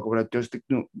even talk about it. Just,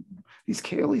 these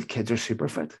kids are super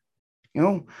fit,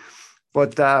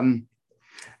 But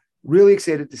really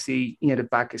excited to see United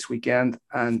back this weekend.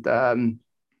 And a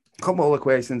couple of other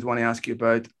questions I want to ask you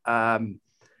about.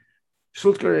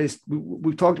 Solskjaer is,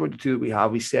 we've talked about the two that we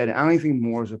have. We said anything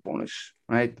more is a bonus,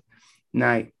 right?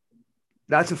 Now,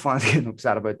 that's a fan getting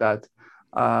upset about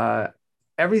that.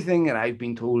 Everything that I've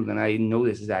been told, and I know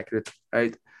this is accurate,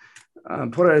 right?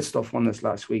 Put out stuff on this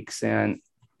last week saying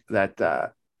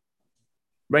that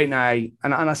right now,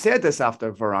 and I said this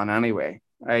after Varane anyway,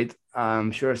 right?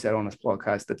 I'm sure I said on this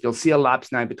podcast that you'll see a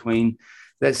lapse now between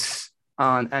this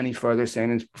and any further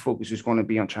signings. Focus is going to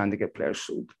be on trying to get players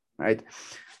sold, right?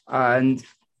 And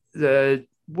the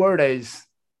word is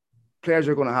players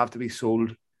are going to have to be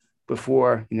sold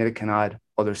before United can add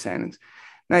other signings.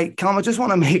 Now, Callum, I just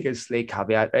want to make a slight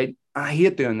caveat, right? I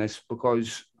hate doing this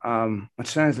because it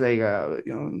sounds like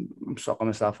I'm sucking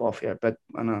myself off here, but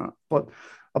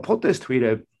I put this tweet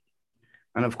out,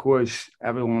 and of course,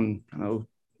 everyone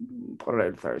put it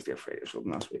out Thursday or Friday or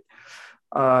something last week.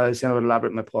 Saying I would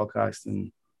elaborate my podcast,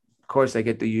 and of course, I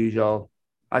get the usual.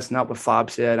 That's not what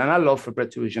Fab said, and I love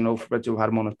Fabrizio, as you know. Fabrizio had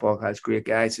him on his podcast, great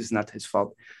guy. It's just not his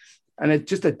fault. And it's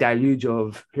just a deluge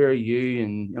of who are you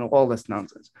and all this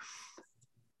nonsense.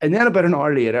 And then about an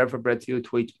hour later, Fabrizio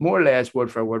tweets more or less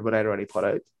word for word what I'd already put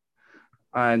out.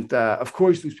 And of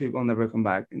course, those people never come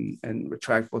back and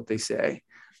retract what they say,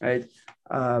 right?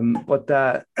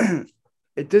 But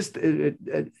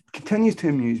it continues to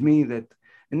amuse me that,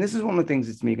 and this is one of the things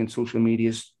that's making social media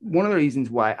is one of the reasons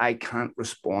why I can't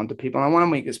respond to people. And I want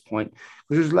to make this point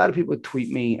because there's a lot of people that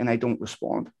tweet me and I don't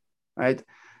respond, right?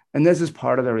 And this is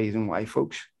part of the reason why,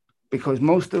 folks, because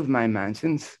most of my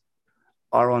mentions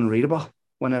are unreadable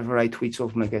whenever I tweet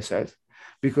something like I said,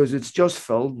 because it's just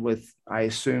filled with, I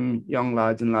assume, young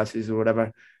lads and lasses or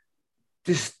whatever,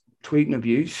 just tweeting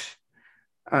abuse.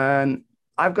 And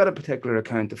I've got a particular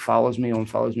account that follows me,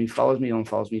 unfollows me, follows me,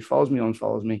 unfollows me, follows me,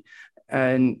 unfollows me.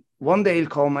 And one day he'll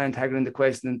call my integrity into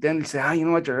question, and then he'll say, you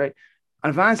know what, you're right.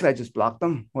 And eventually I just blocked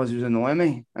him because he was annoying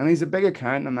me. And he's a big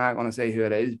account. I'm not going to say who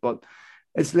it is, but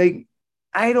it's like,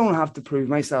 I don't have to prove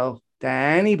myself to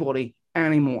anybody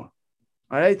anymore.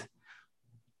 All right.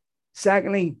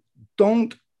 Secondly,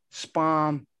 don't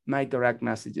spam my direct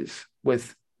messages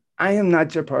with, I am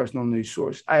not your personal news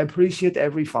source. I appreciate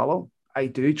every follow. I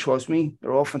do. Trust me.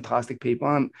 They're all fantastic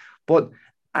people. But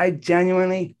I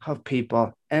genuinely have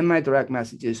people in my direct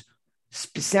messages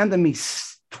sending me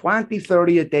 20,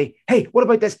 30 a day. Hey, what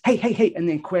about this? Hey. And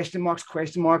then question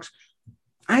marks.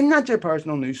 I'm not your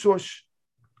personal news source.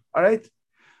 All right.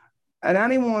 And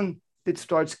anyone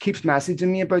that keeps messaging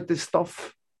me about this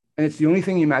stuff, and it's the only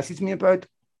thing you message me about,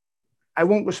 I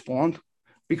won't respond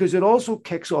because it also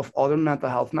kicks off other mental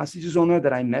health messages on there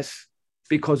that I miss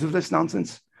because of this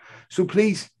nonsense. So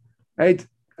please, right?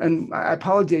 And I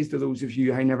apologize to those of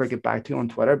you I never get back to on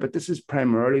Twitter, but this is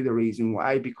primarily the reason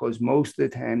why, because most of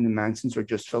the time the mentions are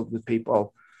just filled with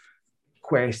people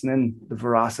questioning the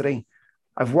veracity.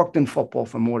 I've worked in football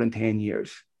for more than 10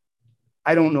 years.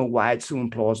 I don't know why it's so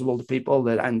implausible to people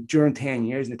that, and during 10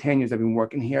 years, in the 10 years I've been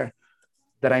working here,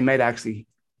 that I might actually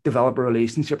develop a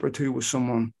relationship or two with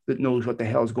someone that knows what the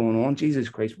hell's going on. Jesus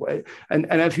Christ. And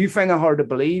if you find it hard to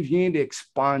believe, you need to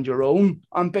expand your own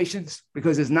ambitions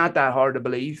because it's not that hard to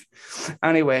believe.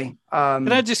 Anyway.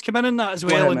 Can I just come in on that as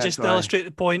well and just illustrate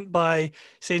the point by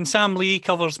saying Sam Lee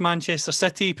covers Manchester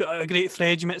City, put out a great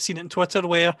thread, you might have seen it on Twitter,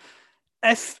 where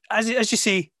if, as you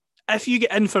say, if you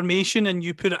get information and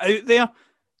you put it out there,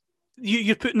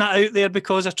 you're putting that out there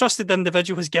because a trusted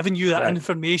individual has given you that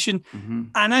information. Mm-hmm.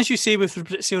 And as you say with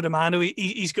Fabrizio Romano,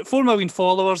 he's got 4 million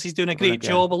followers. He's doing a great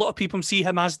job. A lot of people see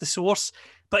him as the source,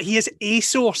 but he is a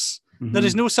source. There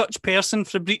is no such person.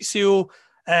 Fabrizio,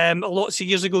 lots of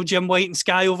years ago, Jim White and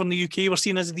Sky over in the UK were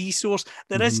seen as the source.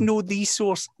 There is no the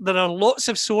source. There are lots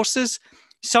of sources.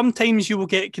 Sometimes you will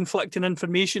get conflicting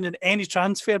information in any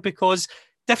transfer because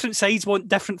different sides want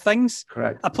different things.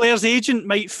 Correct. A player's agent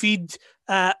might feed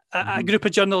a group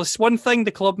of journalists one thing,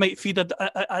 the club might feed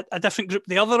a different group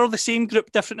the other, or the same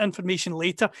group different information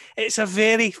later. It's a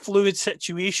very fluid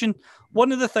situation.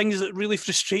 One of the things that really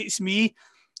frustrates me,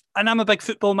 and I'm a big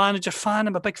Football Manager fan,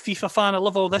 I'm a big FIFA fan, I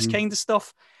love all this kind of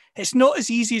stuff. It's not as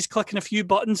easy as clicking a few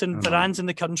buttons and Varane's in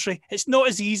the country. It's not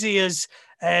as easy as,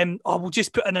 we'll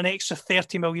just put in an extra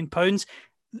 £30 million.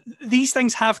 These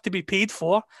things have to be paid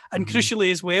for. And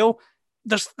crucially as well,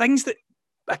 there's things that,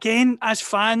 again, as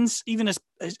fans, even as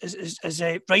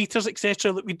writers,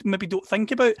 etc., that we maybe don't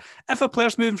think about. If a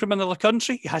player's moving from another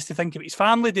country, he has to think about his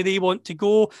family. Do they want to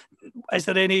go? Is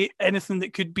there anything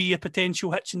that could be a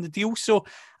potential hitch in the deal? So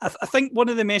I think one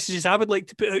of the messages I would like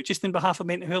to put out just in behalf of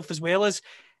mental health as well is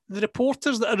the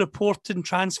reporters that are reporting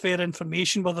transfer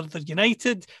information, whether they're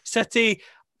United, City,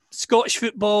 Scottish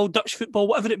football, Dutch football,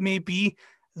 whatever it may be,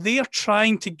 they are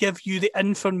trying to give you the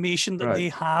information that they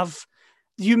have.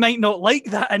 You might not like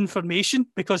that information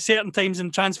because certain times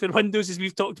in transfer windows, as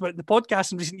we've talked about in the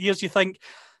podcast in recent years, you think,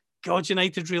 God,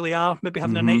 United really are maybe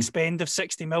having a net spend of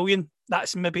 60 million.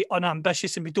 That's maybe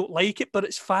unambitious and we don't like it, but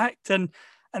it's fact. And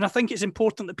I think it's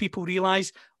important that people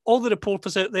realise all the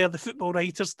reporters out there, the football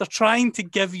writers, they're trying to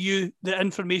give you the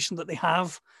information that they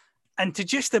have, and to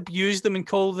just abuse them and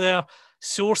call their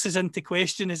sources into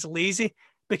question is lazy.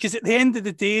 Because at the end of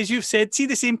the day, as you've said, see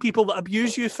the same people that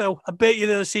abuse you, Phil, I bet you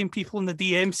they're the same people in the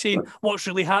DM saying what's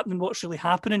really happening, what's really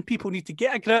happening. People need to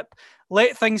get a grip,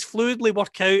 let things fluidly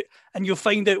work out, and you'll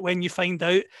find out when you find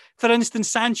out. For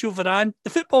instance, Sancho Varane, the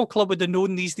football club would have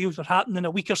known these deals were happening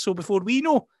a week or so before we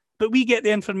know, but we get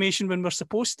the information when we're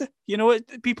supposed to. You know,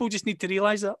 people just need to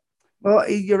realise that. Well,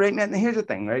 you're right, Ned. And here's the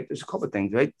thing, right? There's a couple of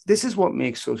things, right? This is what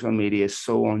makes social media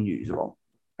so unusual,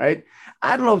 right?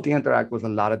 I'd love to interact with a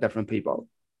lot of different people,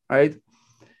 right?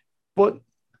 But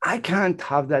I can't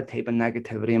have that type of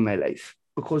negativity in my life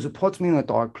because it puts me in a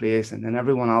dark place and then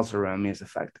everyone else around me is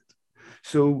affected.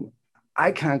 So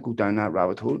I can't go down that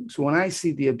rabbit hole. So when I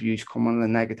see the abuse coming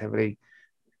and the negativity,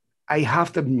 I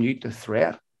have to mute the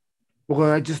thread because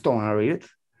I just don't want to read it.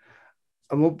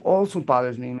 And what also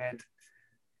bothers me, mate,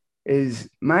 is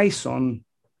my son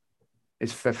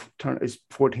is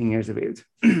 14 years of age.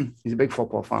 He's a big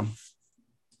football fan.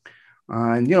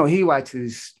 And, you know, he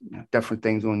watches different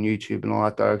things on YouTube and all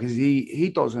that there because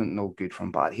he doesn't know good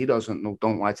from bad. He doesn't know,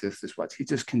 don't watch this, watch. He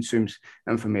just consumes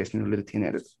information related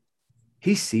to it.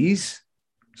 He sees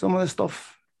some of the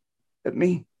stuff at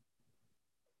me.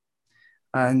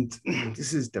 And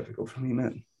this is difficult for me,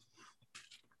 man.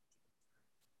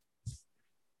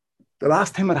 The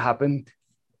last time it happened,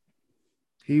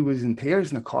 he was in tears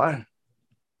in the car.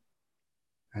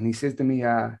 And he says to me,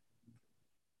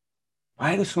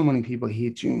 why do so many people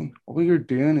hate you? All you're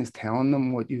doing is telling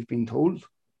them what you've been told.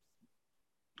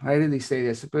 Why do they say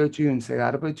this about you and say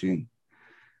that about you?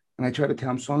 And I try to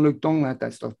tell him, son, look, don't let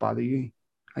that stuff bother you.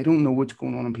 I don't know what's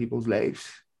going on in people's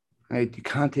lives. Right? You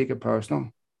can't take it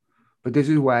personal. But this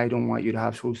is why I don't want you to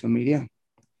have social media.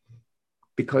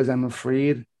 Because I'm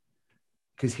afraid,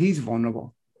 because he's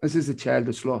vulnerable. This is a child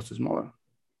that's lost his mother.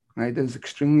 Right? That is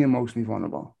extremely emotionally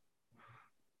vulnerable.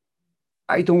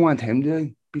 I don't want him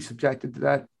to be subjected to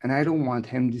that, and I don't want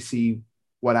him to see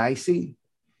what I see.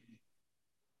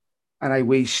 And I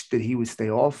wish that he would stay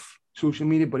off social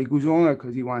media, but he goes on there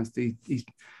because he wants to, he's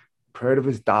proud of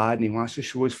his dad and he wants to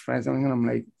show his friends everything. And I'm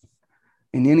like,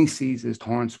 and then he sees his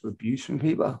torrents of abuse from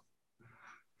people.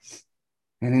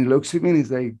 And he looks at me and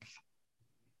he's like,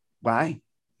 why?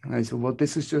 And I said, well,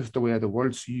 this is just the way of the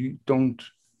world. So you don't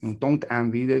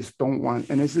envy this, don't want,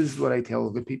 and this is what I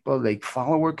tell the people, like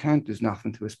follower count is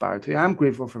nothing to aspire to. I'm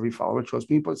grateful for every follower,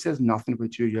 trust me, but it says nothing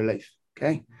about you, your life,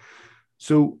 okay?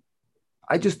 So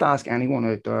I just ask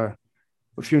anyone out there,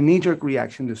 if your knee-jerk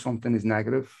reaction to something is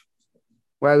negative,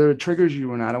 whether it triggers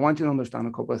you or not, I want you to understand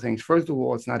a couple of things. First of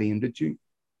all, it's not aimed at you,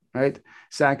 right?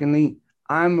 Secondly,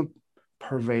 I'm a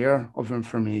purveyor of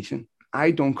information.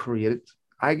 I don't create it.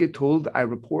 I get told, I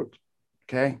report,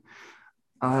 okay?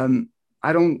 I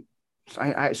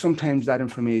sometimes that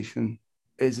information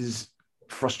is as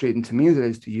frustrating to me as it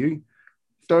is to you.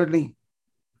 Thirdly,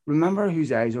 remember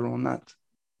whose eyes are on that.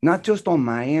 Not just on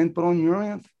my end, but on your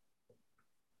end.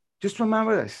 Just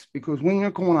remember this, because when you're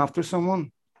going after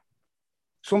someone,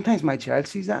 sometimes my child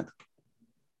sees that.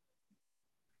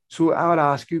 So I would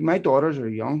ask you, my daughters are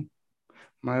young.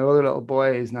 My other little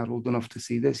boy is not old enough to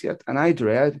see this yet. And I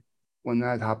dread when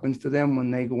that happens to them,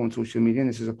 when they go on social media and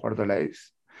this is a part of their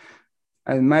lives.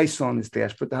 And my son is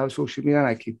desperate to have social media, and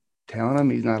I keep telling him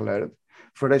he's not allowed it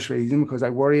for this reason, because I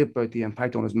worry about the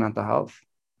impact on his mental health.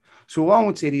 So what I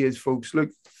would say to you is, folks, look,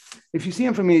 if you see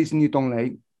information you don't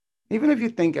like, even if you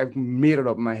think I've made it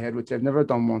up in my head, which I've never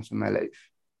done once in my life,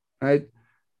 right?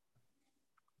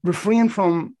 Refrain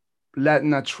from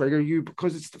letting that trigger you,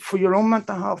 because it's for your own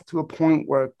mental health to a point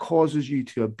where it causes you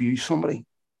to abuse somebody,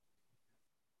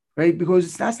 right?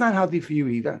 Because that's not healthy for you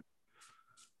either.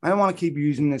 I don't want to keep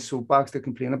using this soapbox to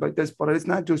complain about this, but it's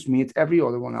not just me, it's every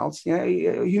other one else. Yeah,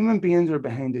 human beings are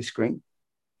behind the screen.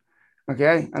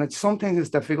 Okay. And sometimes it's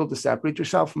difficult to separate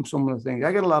yourself from some of the things.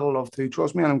 I get a lot of love too,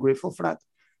 trust me, and I'm grateful for that,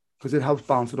 because it helps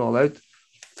balance it all out.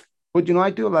 But I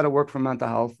do a lot of work for mental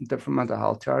health and different mental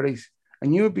health charities.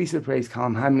 And you would be surprised,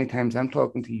 Callum, how many times I'm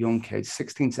talking to young kids,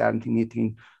 16, 17,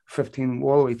 18, 15,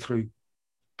 all the way through,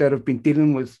 that have been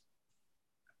dealing with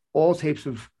all types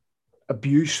of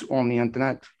abuse on the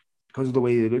internet because of the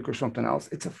way they look or something else.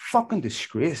 It's a fucking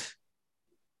disgrace.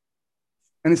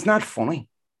 And it's not funny.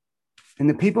 And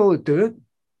the people that do it,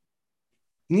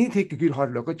 you need to take a good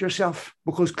hard look at yourself,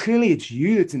 because clearly it's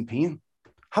you that's in pain.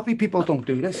 Happy people don't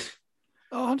do this.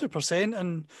 100%.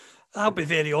 And I'll be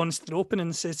very honest and open in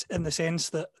the sense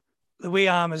that the way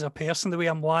I am as a person, the way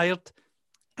I'm wired,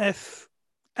 if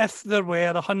there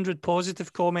were 100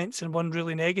 positive comments and one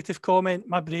really negative comment,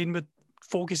 my brain would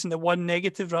focus on the one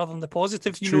negative rather than the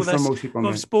positive. You know this.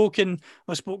 We've spoken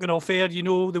off air. You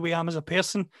know the way I am as a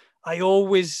person. I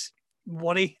always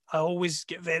worry. I always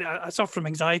get I suffer from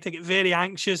anxiety. I get very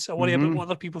anxious. I worry about what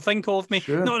other people think of me.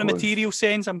 Sure, not in a material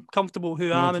sense. I'm comfortable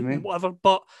who I am and whatever.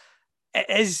 But it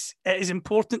is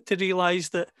important to realise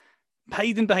that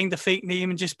hiding behind a fake name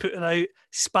and just putting out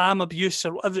spam abuse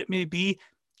or whatever it may be,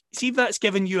 see if that's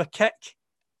giving you a kick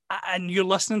and you're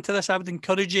listening to this, I would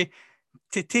encourage you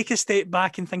to take a step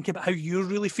back and think about how you're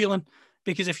really feeling.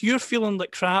 Because if you're feeling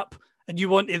like crap and you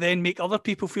want to then make other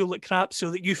people feel like crap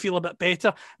so that you feel a bit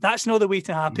better, that's not the way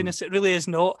to happiness. It really is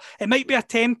not. It might be a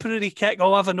temporary kick.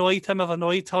 Oh, I've annoyed him, I've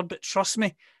annoyed her. But trust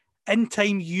me, in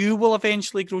time, you will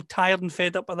eventually grow tired and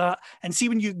fed up with that. And see,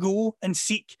 when you go and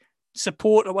seek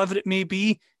support or whatever it may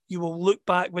be, you will look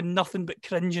back with nothing but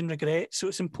cringe and regret. So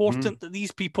it's important that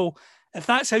these people, if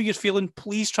that's how you're feeling,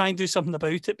 please try and do something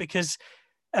about it, because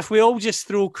if we all just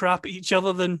throw crap at each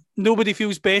other, then nobody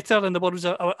feels better and the world's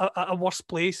a worse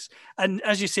place. And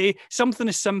as you say, something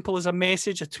as simple as a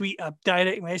message, a tweet, a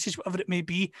direct message, whatever it may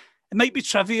be, it might be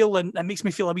trivial and it makes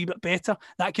me feel a wee bit better.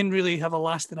 That can really have a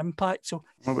lasting impact. So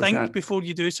 100%. Think before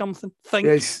you do something. Think.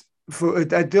 Yes. I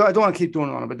don't want to keep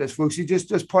going on about this, folks. You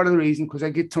just part of the reason, because I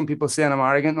get some people saying I'm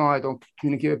arrogant. No, I don't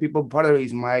communicate with people. Part of the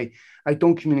reason why I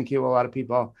don't communicate with a lot of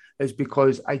people is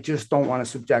because I just don't want to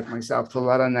subject myself to a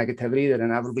lot of negativity that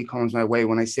inevitably comes my way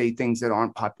when I say things that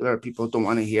aren't popular, people don't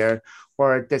want to hear,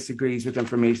 or it disagrees with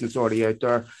information that's already out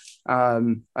there.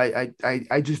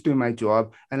 I just do my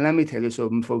job. And let me tell you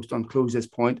something, folks, don't close this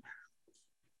point.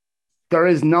 There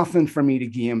is nothing for me to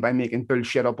gain by making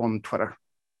bullshit up on Twitter.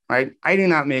 Right? I do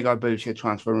not make a bullshit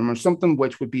transfer rumor, something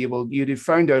which would be you'd have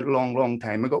found out a long, long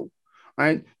time ago,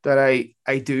 right? That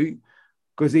I do,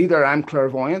 because either I'm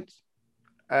clairvoyant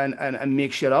and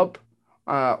make shit up,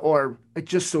 or it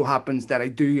just so happens that I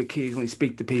do occasionally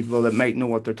speak to people that might know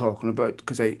what they're talking about,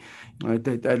 because I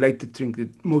like to think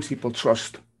that most people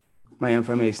trust my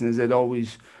information. Is it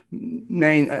always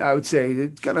I would say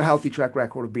it's got a healthy track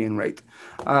record of being right.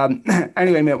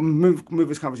 Anyway, mate, move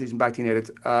this conversation back to United,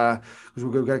 because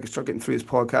we're going to start getting through this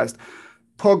podcast.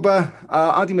 Pogba,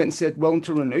 Andy Mitten said willing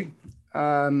to renew.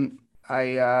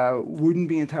 I wouldn't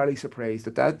be entirely surprised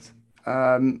at that.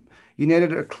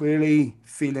 United are clearly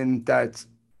feeling that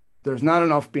there's not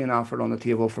enough being offered on the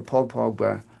table for Paul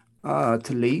Pogba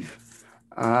to leave.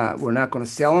 We're not going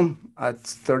to sell him at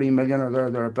 30 million or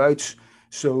thereabouts.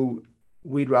 So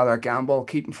we'd rather gamble,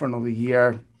 keep him for another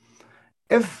year.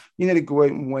 If you need to go out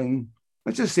and win,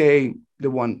 let's just say they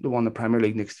won the Premier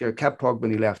League next year, kept Pogba when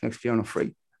he left next year on a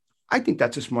free, I think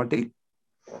that's a smart deal.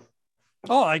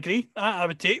 Oh, I agree. I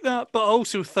would take that. But I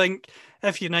also think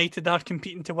if United are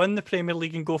competing to win the Premier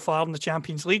League and go far in the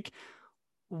Champions League,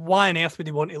 why on earth would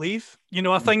he want to leave?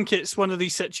 I think it's one of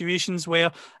these situations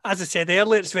where, as I said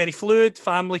earlier, it's very fluid,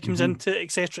 family comes into it,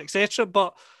 etc., etc.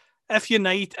 But if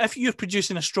you're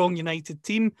producing a strong United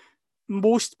team,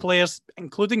 most players,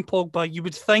 including Pogba, you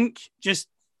would think, just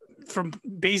from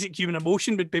basic human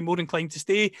emotion, would be more inclined to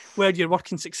stay. Where you're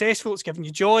working successful, it's giving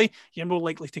you joy, you're more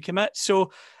likely to commit.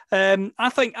 So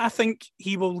I think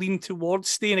he will lean towards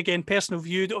staying. Again, personal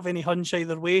view, don't have any hunch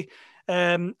either way.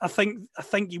 I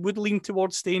think he would lean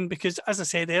towards staying because, as I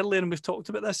said earlier, and we've talked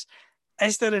about this,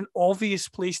 is there an obvious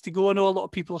place to go? I know a lot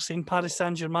of people are saying Paris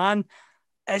Saint-Germain.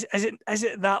 is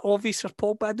it that obvious for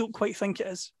Pogba? I don't quite think it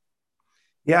is.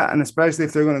 Yeah, and especially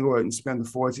if they're going to go out and spend a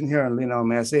fortune here on Lionel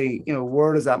Messi,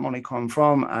 where does that money come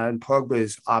from? And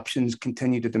Pogba's options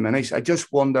continue to diminish. I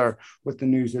just wonder, with the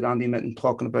news that Andy Mitten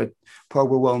talking about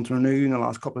Pogba willing to renew in the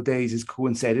last couple of days has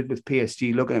coincided with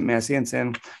PSG looking at Messi and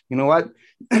saying, you know what,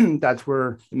 that's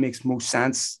where it makes most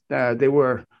sense. They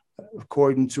were,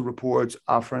 according to reports,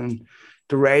 offering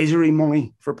derisory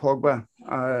money for Pogba.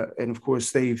 And of course,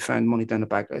 they found money down the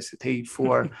back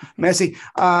for Messi.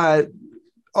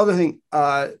 Other thing,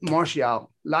 Martial.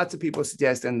 Lots of people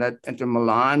suggesting that Inter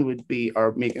Milan would be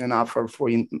or making an offer for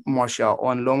Martial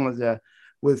on loan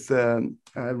with the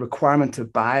requirement to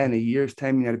buy in a year's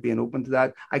time. United being open to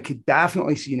that. I could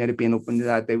definitely see United being open to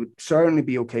that. They would certainly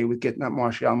be okay with getting that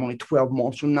Martial only 12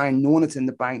 months from now, knowing it's in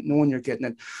the bank, knowing you're getting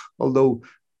it. Although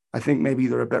I think maybe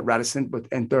they're a bit reticent with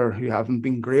Inter, who haven't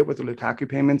been great with the Lukaku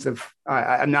payments.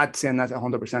 I'm not saying that's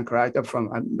 100% correct.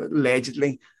 From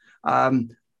allegedly.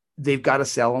 They've got to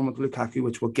sell on with Lukaku,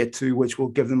 which we'll get to, which will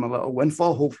give them a little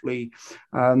windfall. Hopefully,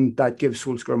 that gives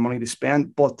Solskjaer money to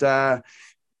spend. But what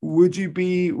would you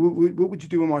do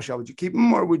with Martial? Would you keep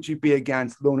him, or would you be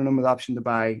against loaning him with option to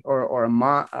buy, or a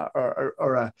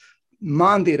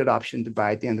mandated option to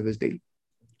buy at the end of his deal?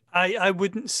 I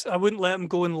wouldn't let him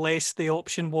go unless the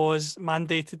option was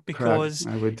mandated, because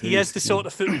he is the sort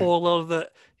of footballer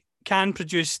that can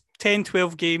produce 10,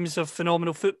 12 games of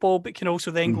phenomenal football, but can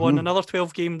also then go on another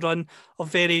 12-game run of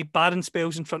very barren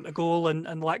spells in front of goal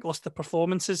and lackluster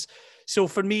performances. So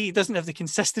for me, he doesn't have the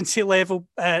consistency level,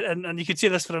 and you could say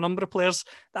this for a number of players,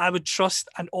 that I would trust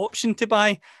an option to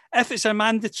buy. If it's a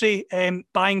mandatory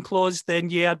buying clause, then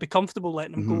yeah, I'd be comfortable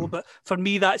letting him go. But for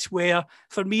me, that's what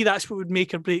would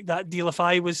make or break that deal if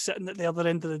I was sitting at the other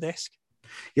end of the desk.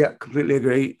 Yeah, completely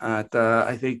agree.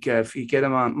 I think if you get a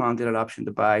mandated option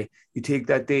to buy, you take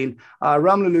that deal.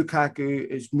 Romelu Lukaku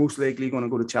is most likely going to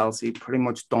go to Chelsea, pretty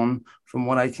much done from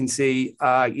what I can see.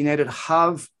 United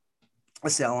have a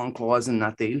sell-on clause in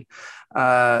that deal,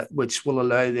 which will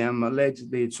allow them,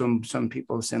 allegedly, some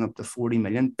people are saying up to 40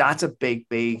 million. That's a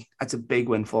big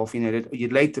windfall for United.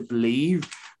 You'd like to believe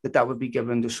that would be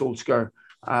given to Solskjaer,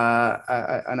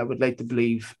 and I would like to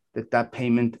believe that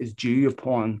payment is due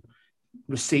upon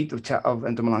receipt of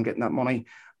Inter Milan getting that money.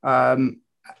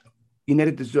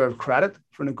 United deserve credit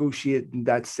for negotiating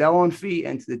that sell-on fee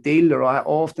into the deal. They're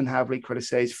often heavily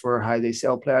criticised for how they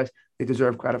sell players. They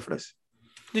deserve credit for this.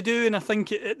 They do, and I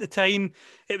think at the time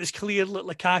it was clear that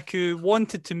Lukaku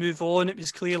wanted to move on. It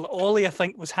was clear that Ole, I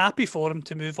think, was happy for him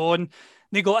to move on.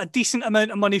 They got a decent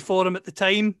amount of money for him at the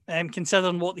time,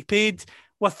 considering what they paid.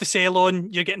 With the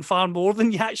sell-on, you're getting far more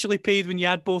than you actually paid when you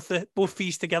add both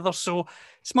fees together. So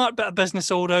smart bit of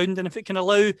business all round. And if it can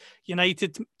allow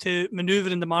United to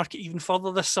manoeuvre in the market even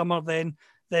further this summer, then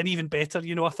even better.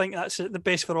 I think that's the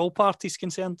best for all parties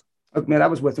concerned. Look, mate, I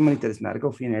was with him when he did his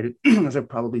medical for United, as I've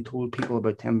probably told people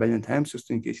about 10 billion times, just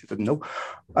in case you didn't know.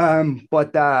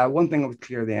 But one thing that was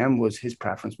clear then was his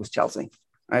preference was Chelsea,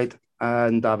 right?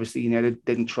 And obviously United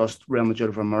didn't trust Real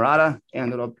Madrid for Morata,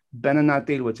 ended up binning that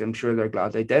deal, which I'm sure they're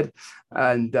glad they did,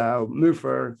 and moved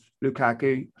for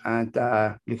Lukaku, and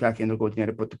Lukaku ended up going to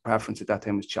United, but the preference at that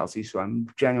time was Chelsea, so I'm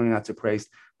genuinely not surprised.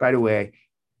 By the way,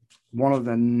 one of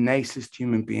the nicest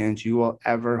human beings you will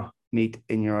ever meet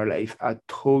in your life, a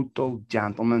total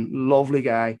gentleman, lovely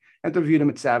guy. Interviewed him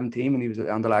at 17 when he was at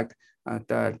Anderlecht, and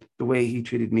the way he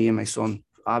treated me and my son,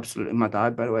 absolutely, my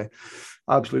dad, by the way,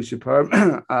 absolutely superb.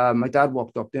 My dad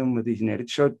walked up to him with his United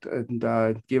shirt and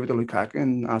gave it to Lukaku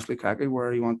and asked Lukaku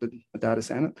where he wanted my dad to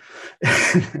sign it.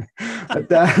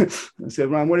 I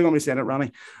said, Ram, where do you want me to send it,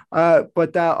 Rami? All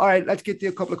right, let's get to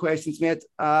a couple of questions, mate,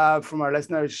 from our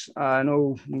listeners. I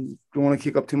know we don't want to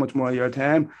kick up too much more of your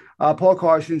time. Paul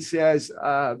Carson says,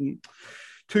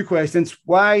 2 questions.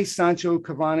 Why Sancho,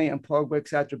 Cavani, and Pogba,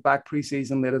 etc., back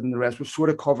pre-season later than the rest? We've sort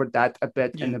of covered that a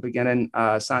bit in the beginning.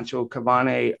 Sancho,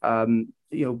 Cavani,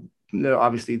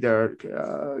 obviously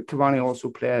Cavani also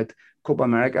played Copa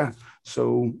America.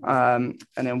 So, and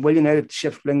then will United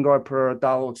shift Lingard, per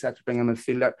Dalot, etc., bring him in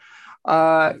midfielder?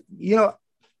 I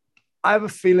have a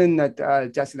feeling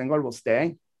that Jesse Lingard will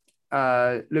stay.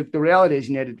 Look, the reality is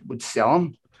United would sell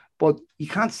him, but you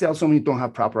can't sell someone you don't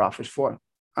have proper offers for.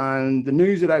 And the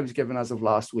news that I was given as of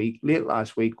late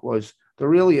last week, was there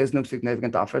really is no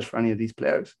significant offers for any of these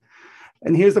players.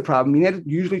 And here's the problem. United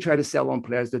usually try to sell on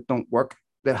players that don't work,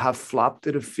 that have flopped,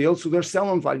 that have failed. So their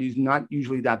selling value is not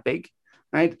usually that big,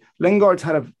 right? Lingard's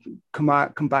had to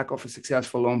come back off a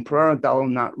successful loan. Pereira and Dalot,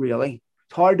 not really.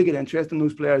 It's hard to get interest in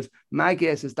those players. My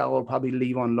guess is Dalot will probably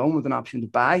leave on loan with an option to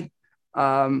buy.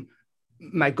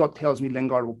 My gut tells me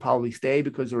Lingard will probably stay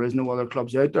because there is no other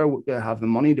clubs out there that have the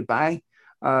money to buy.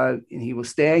 and he will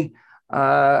stay.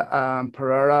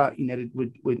 Pereira, United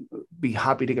would be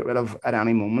happy to get rid of at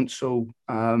any moment. So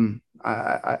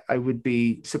I would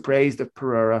be surprised if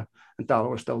Pereira and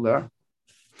Dalot are still there.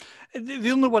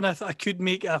 The only one I could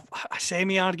make a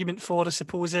semi-argument for, I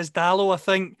suppose, is Dalot. I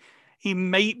think he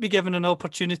might be given an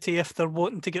opportunity if they're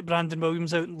wanting to get Brandon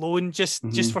Williams out on loan,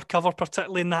 just for cover,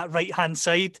 particularly in that right-hand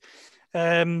side.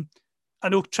 I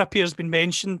know Trippier's been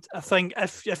mentioned. I think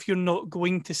if you're not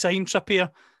going to sign Trippier,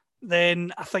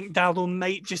 then I think Dalot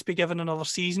might just be given another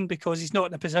season because he's not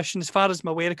in a position, as far as I'm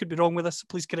aware, I could be wrong with this, so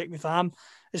please correct me if I am.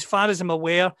 As far as I'm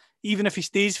aware, even if he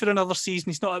stays for another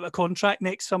season, he's not out of contract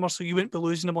next summer, so you wouldn't be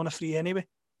losing him on a free anyway.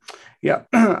 Yeah.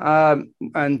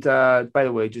 And by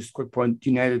the way, just a quick point,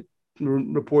 United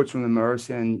reports from the Mirror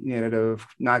saying United have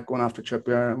not gone after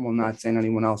Trippier and will not sign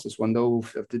anyone else this window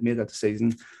if they've made that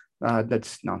decision.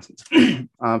 That's nonsense.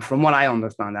 From what I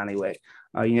understand anyway.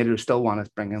 United still want to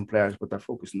bring in players, but they're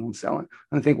focusing on selling.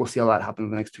 And I think we'll see how that happen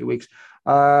in the next 2 weeks.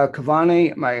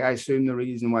 Cavani, I assume the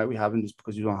reason why we haven't is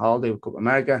because he's on holiday with Copa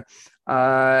America.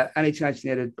 Any chance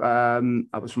United,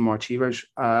 I was from Mark Cheevers,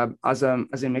 as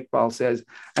Iqbal says,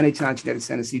 any chance United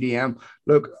send a CDM?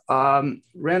 Look,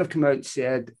 Ren have come out and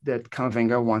said that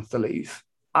Camavinga wants to leave.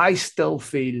 I still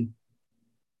feel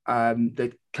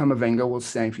that Camavinga will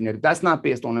sign for United. That's not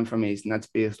based on information. That's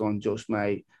based on just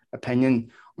my opinion.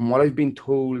 And what I've been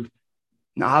told,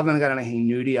 now I haven't got anything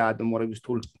new to add than what I was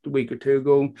told a week or two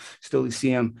ago, still the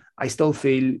same. I still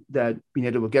feel that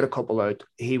United will get a couple out.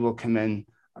 He will come in,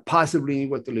 possibly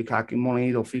with the Lukaku money,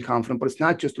 they'll feel confident, but it's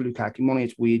not just the Lukaku money,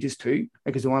 it's wages too,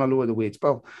 because they want to lower the wage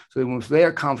bill. So if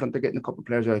they're confident they're getting a couple of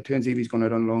players out, Tuanzebe's going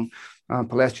out on loan,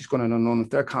 Palestri's going out on loan, if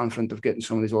they're confident of getting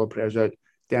some of these other players out,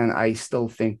 then I still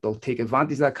think they'll take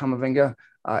advantage of that Camavinga.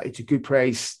 It's a good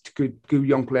price, good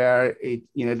young player.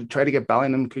 To try to get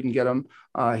Bellingham, couldn't get him.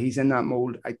 He's in that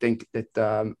mode. I think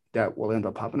that will end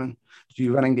up happening. Do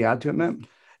you have anything to add to it, mate?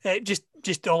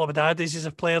 Just all I would add is he's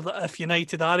a player that if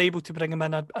United are able to bring him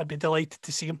in, I'd be delighted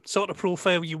to see him. Sort of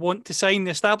profile you want to sign.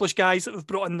 The established guys that we've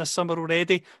brought in this summer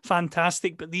already,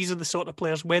 fantastic. But these are the sort of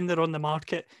players, when they're on the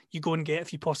market, you go and get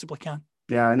if you possibly can.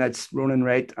 Yeah, and that's Ronan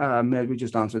right. We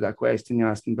just answered that question. You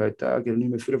asked him about getting a new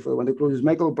midfielder for the window closes.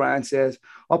 Michael O'Brien says,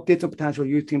 updates on potential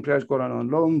youth team players going on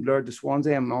loan, blurred to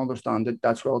Swansea. I understand that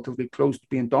that's relatively close to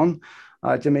being done.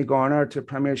 Jimmy Garner to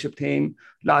Premiership team.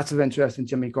 Lots of interest in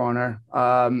Jimmy Garner.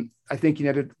 I think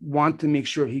United want to make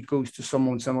sure he goes to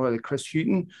someone similar to Chris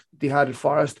Hughton they had at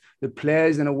Forest that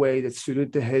plays in a way that's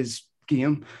suited to his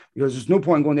game, because there's no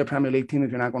point going to a Premier League team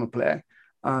if you're not going to play.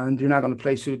 And you're not going to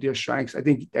play suited to your strengths. I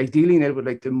think ideally United would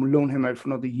like to loan him out for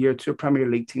another year to a Premier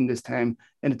League team this time,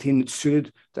 in a team that's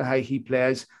suited to how he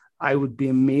plays. I would be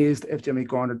amazed if Jimmy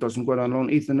Garner doesn't go out on loan.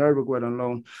 Ethan Erd will go out on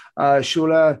loan.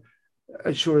 Shola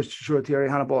Thierry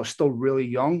Hannibal is still really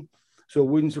young, so it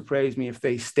wouldn't surprise me if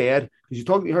they stayed.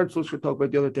 Because you heard Solskjaer talk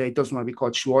about the other day, it doesn't want to be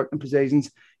caught short in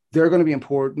possessions. They're going to be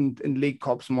important in League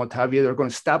Cups and what have you. They're going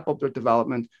to step up their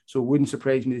development. So it wouldn't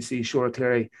surprise me to see Shola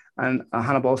Thierry and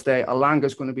Hannibal stay. Alanga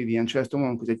is going to be the interesting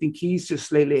one because I think he's just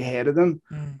slightly ahead of them.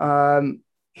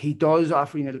 He does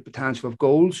offer United potential of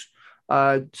goals.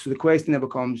 So the question then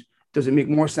becomes, does it make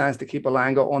more sense to keep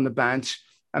Alanga on the bench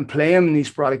and play him in these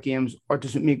sporadic games, or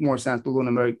does it make more sense to loan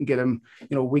him out and get him,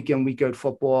 week in, week out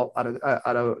football at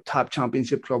a top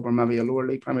championship club or maybe a lower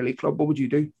league Premier League club? What would you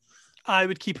do? I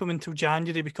would keep him until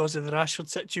January because of the Rashford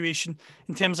situation.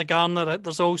 In terms of Garner,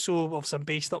 there's also, obviously I'm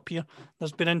based up here,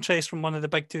 there's been interest from one of the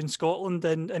big two in Scotland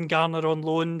and Garner on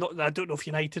loan. I don't know if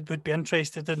United would be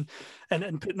interested in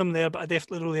putting him there, but I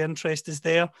definitely know the interest is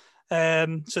there.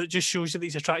 So it just shows that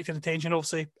he's attracting attention,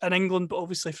 obviously in England, but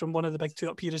obviously from one of the big two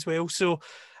up here as well. So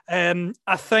I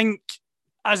think,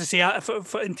 as I say,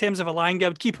 in terms of Alanga, I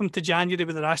would keep him to January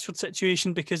with the Rashford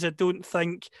situation, because I don't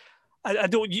think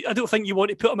you want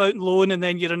to put him out on loan and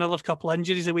then you're another couple of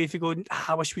injuries away if you go,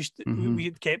 I wish we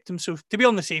had kept him. So to be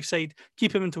on the safe side,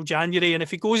 keep him until January. And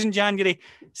if he goes in January,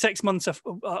 6 months of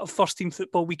first team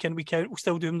football week in, week out, we'll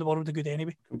still do him the world of good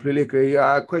anyway. Completely agree.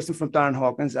 Question from Darren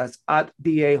Hawkins. That's at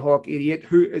DAHawk88,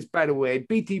 who is, by the way,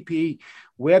 BTP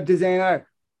web designer.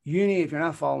 If you're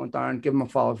not following Darren, give him a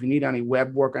follow. If you need any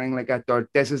web work or anything like that,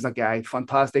 this is the guy.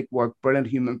 Fantastic work, brilliant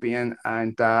human being,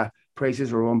 and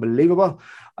prices are unbelievable.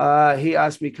 He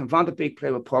asked me, can Van de Beek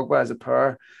play with Pogba as a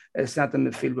pair? Centre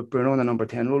midfield with Bruno in the number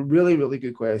 10 role? Really, really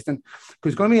good question.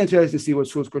 Because it's going to be interesting to see what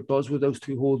Solskjaer does with those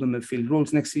two holding midfield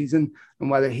roles next season, and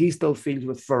whether he still feels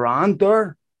with Varane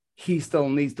there, he still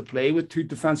needs to play with two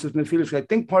defensive midfielders. I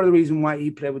think part of the reason why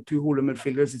he played with two holding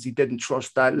midfielders is he didn't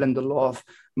trust that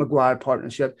Lindelof-Maguire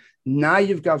partnership. Now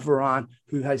you've got Varane,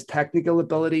 who has technical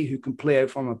ability, who can play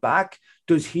out from a back.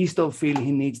 Does he still feel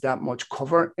he needs that much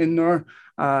cover in there?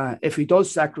 If he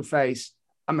does sacrifice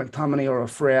a McTominay or a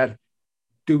Fred,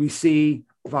 do we see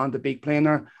Van de Beek playing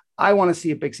there? I want to see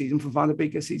a big season from Van de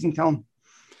Beek this season, Callum.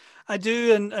 I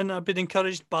do, and I've been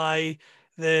encouraged by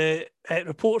the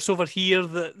reports over here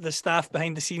that the staff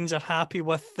behind the scenes are happy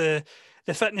with the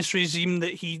fitness regime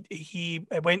that he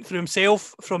went through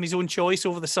himself from his own choice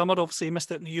over the summer. Obviously, he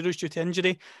missed out in the Euros due to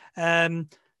injury. A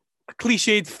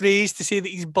cliched phrase to say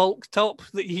that he's bulked up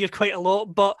that you hear quite a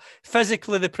lot, but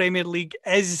physically the Premier League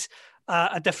is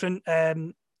a different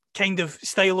kind of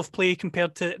style of play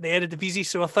compared to the Eredivisie.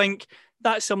 So I think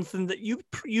that's something that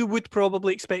you would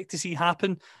probably expect to see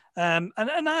happen. And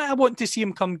I want to see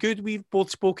him come good. We've both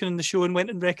spoken in the show and went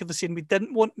on record saying we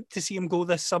didn't want to see him go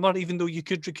this summer, even though you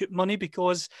could recoup money,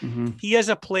 because he is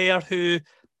a player who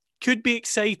could be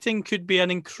exciting, could be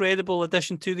an incredible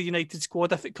addition to the United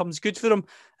squad if it comes good for him.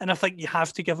 And I think you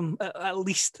have to give him at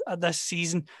least this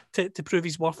season to prove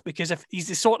his worth, because if he's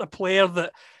the sort of player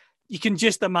that you can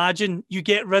just imagine you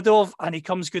get rid of and he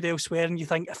comes good elsewhere, and you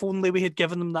think, if only we had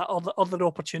given him that other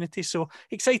opportunity. So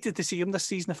excited to see him this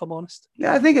season, if I'm honest.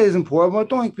 Yeah, I think it is important, but I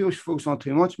don't think people should focus on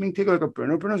too much. I mean, take a look at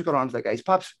Bruno. Bruno's got arms like ice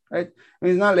pops, right? I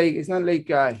mean, it's not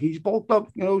like he's bulked up,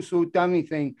 so damn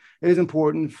anything. It is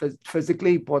important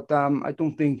physically, but I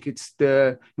don't think it's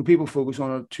people focus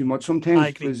on it too much sometimes,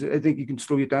 because I think you can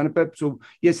slow you down a bit. So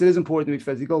yes, it is important to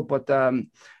be physical, but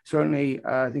certainly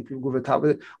I think we'll go over the top of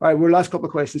it. All right, we're last couple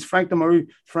of questions. Frank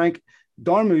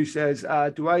Darmu says,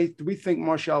 do we think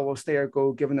Martial will stay or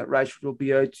go, given that Rashford will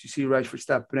be out? You see Rashford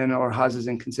stepping in, or has his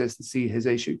inconsistency his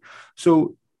issue?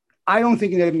 So I don't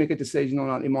think they make a decision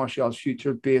on Anthony Martial's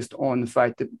future based on the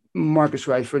fact that Marcus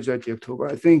Rashford's out to October.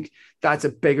 I think that's a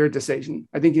bigger decision.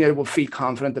 I think United will feel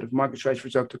confident that if Marcus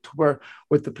Rashford's out to October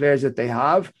with the players that they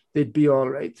have, they'd be all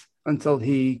right until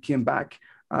he came back.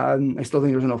 I still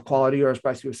think there's enough quality here,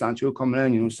 especially with Sancho coming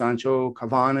in. Sancho,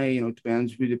 Cavani, it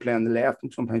depends who they play on the left.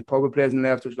 And sometimes Pogba plays on the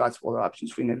left. There's lots of other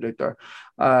options for United out there.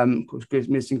 Of course,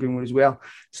 Mason Greenwood as well.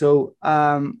 So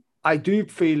I do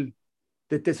feel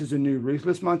that this is a new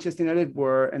ruthless Manchester United,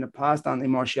 where in the past, Anthony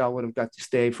Martial would have got to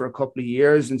stay for a couple of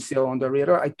years and sail under the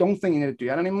radar. I don't think United do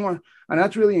that anymore. And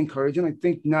that's really encouraging. I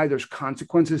think now there's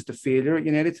consequences to failure at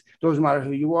United. Doesn't matter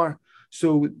who you are.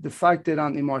 So the fact that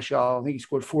Anthony Martial, I think he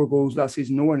scored 4 goals last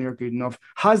season, nowhere near good enough,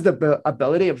 has the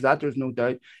ability of that, there's no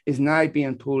doubt, is now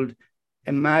being told,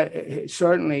 and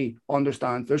certainly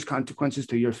understands there's consequences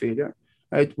to your failure.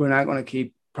 Right? We're not going to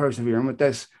keep persevering with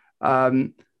this.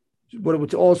 What I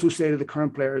would also say to the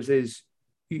current players is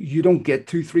you don't get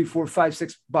 2, 3, 4, 5,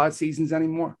 6 bad seasons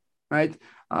anymore. Right?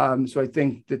 So I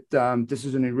think that this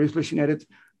is a new ruthless United.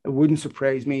 It wouldn't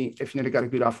surprise me if United got a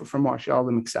good offer from Martial,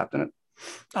 them accepting it.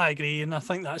 I agree, and I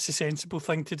think that's a sensible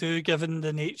thing to do given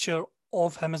the nature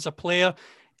of him as a player.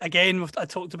 Again, I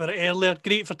talked about it earlier,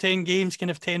 great for 10 games, can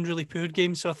have 10 really poor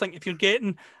games. So I think if you're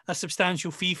getting a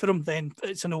substantial fee for him, then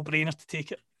it's a no-brainer to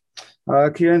take it.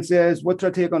 Kieran says, what's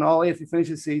our take on Ollie if he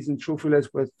finishes the season trophyless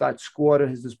with that squad at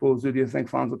his disposal? Do you think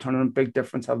fans will turn on a big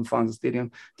difference having fans in the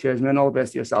stadium? Cheers, man. All the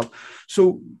best to yourself.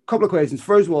 So, a couple of questions.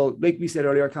 First of all, like we said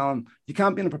earlier, Callum, you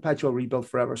can't be in a perpetual rebuild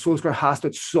forever. Solskjaer has to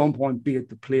at some point be at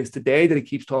the place today that he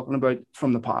keeps talking about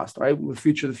from the past, right? The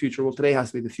future. Well, today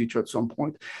has to be the future at some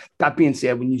point. That being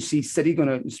said, when you see City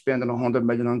going to spend $100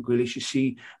 million on Grealish, you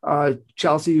see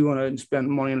Chelsea going to spend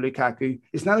money on Lukaku,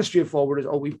 it's not as straightforward as,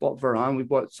 we've bought Varane, we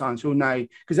bought Sancho now,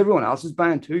 because everyone else is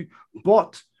buying too.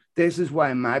 But this is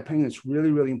why, in my opinion, it's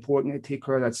really, really important to take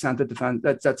care of that centre defense,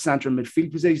 that centre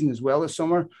midfield position as well this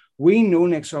summer. We know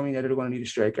next summer United are going to need a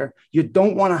striker. You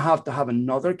don't want to have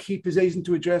another key position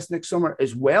to address next summer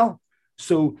as well.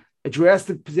 So address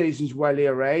the positions while they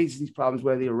arise, these problems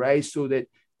while they arise, so that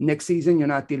next season you're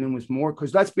not dealing with more.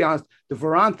 Because let's be honest, the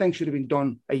Varane thing should have been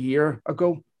done a year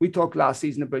ago. We talked last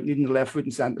season about needing the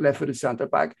left-footed centre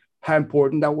back, how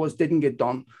important that was, didn't get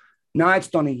done. Now it's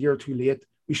done a year too late.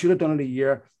 We should have done it a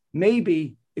year.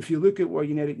 Maybe if you look at where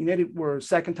United were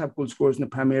second top goal scorers in the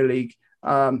Premier League,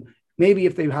 maybe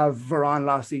if they have Varane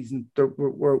last season,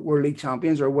 we're league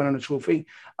champions or winning a trophy.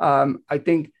 I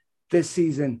think this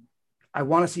season, I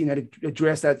want to see United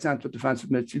address that central defensive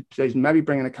midfield position, maybe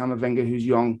bringing a Camavinga who's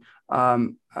young.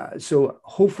 So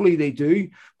hopefully they do.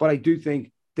 But I do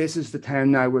think this is the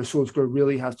time now where Solskjaer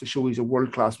really has to show he's a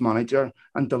world-class manager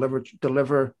and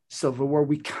deliver silverware.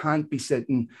 We can't be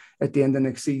sitting at the end of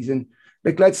next season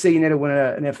Like, let's say United win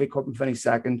an FA Cup and finish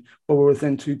second, but we're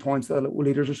within 2 points of the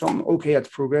leaders or something. Okay, that's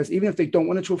progress. Even if they don't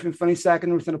win a trophy and finish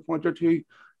second, within a point or two,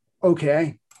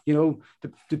 okay.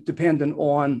 Depending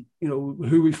on,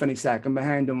 who we finish second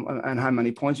behind them and how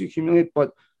many points you accumulate.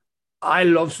 But I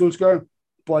love Solskjaer,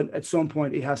 but at some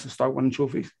point he has to start winning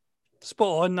trophies.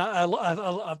 Spot on.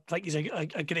 I think he's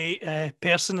a great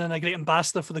person and a great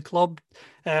ambassador for the club.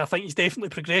 I think he's definitely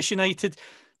Progress United.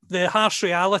 The harsh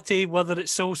reality, whether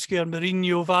it's Solskjaer,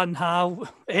 Mourinho, Van Gaal,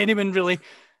 anyone really,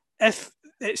 if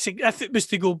it was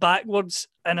to go backwards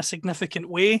in a significant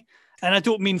way, and I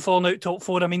don't mean falling out top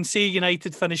four, I mean, say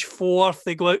United finish fourth,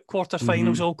 they go out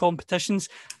quarterfinals, all competitions,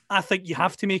 I think you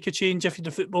have to make a change if you're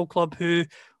a football club who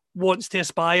wants to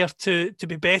aspire to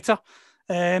be better.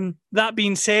 That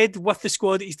being said, with the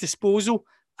squad at his disposal,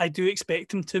 I do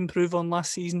expect him to improve on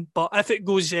last season. But if it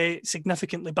goes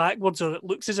significantly backwards, or it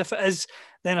looks as if it is,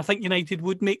 then I think United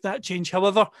would make that change.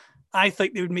 However, I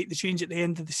think they would make the change at the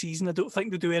end of the season. I don't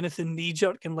think they'll do anything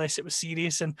knee-jerk unless it was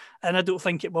serious. And I don't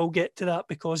think it will get to that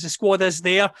because the squad is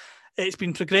there. It's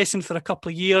been progressing for a couple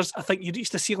of years. I think he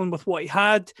reached the ceiling with what he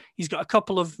had. He's got a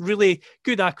couple of really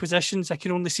good acquisitions. I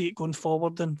can only see it going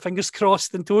forward, and fingers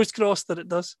crossed and toes crossed that it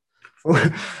does.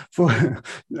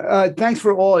 Thanks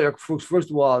for all your folks. First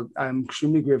of all, I'm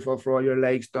extremely grateful for all your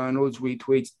likes, downloads,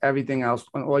 retweets, everything else,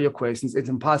 and all your questions. It's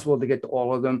impossible to get to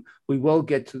all of them. We will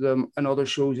get to them in other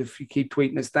shows if you keep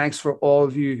tweeting us. Thanks for all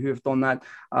of you who have done that.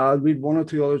 I'll read one or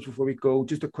two others before we go.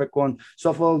 Just a quick one.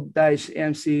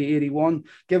 Suffle-MC81.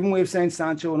 Given we have signed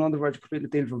Sancho and on the verge of completing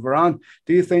the deal for Varane,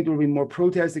 do you think there will be more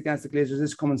protests against the Glazers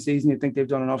this coming season? You think they've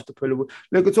done enough to pull away?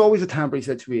 Look, it's always a temporary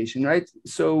situation, right?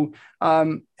 So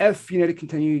if United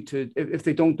continue to, if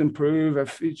they don't improve,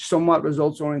 if it's somewhat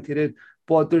results oriented,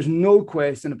 but there's no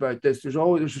question about this. There's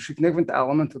a significant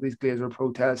element of these Glazer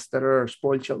protests that are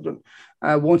spoiled children.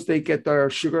 Once they get their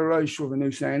sugar rush over a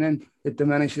new signing, it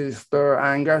diminishes their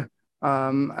anger.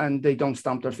 And they don't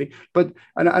stamp their feet. But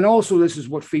and also this is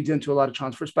what feeds into a lot of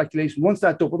transfer speculation. Once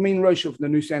that dopamine rush of the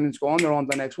new signings gone, they're on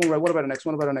the next one. Right? What about the next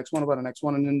one? About the next one? About the next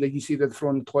one? And then you see they're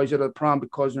throwing the toys out of the pram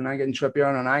because they're not getting Trippier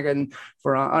and they're not getting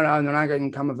they're not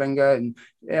getting Camavinga and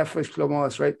Airfish Club and all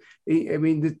this, right? I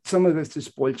mean, some of this is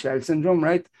spoiled child syndrome,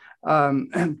 right?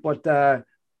 But the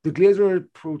Glazer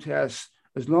protests,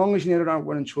 as long as United aren't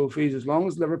winning trophies, as long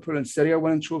as Liverpool and City are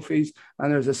winning trophies,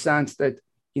 and there's a sense that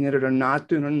United are not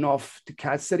doing enough to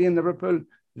catch City and Liverpool,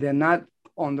 then that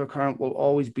undercurrent will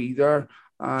always be there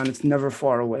and it's never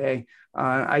far away.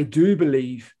 I do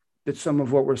believe that some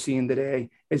of what we're seeing today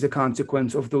is a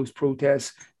consequence of those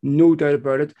protests, no doubt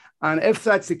about it. And if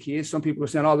that's the case, some people are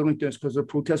saying, oh, they're not doing this because of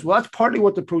protests. Well, that's partly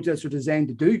what the protests are designed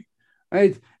to do,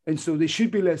 right? And so they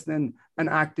should be listening and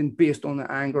acting based on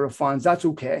the anger of fans. That's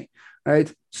okay,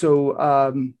 right?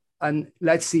 So, and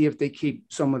let's see if they keep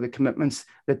some of the commitments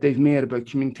that they've made about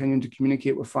continuing to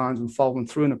communicate with fans and following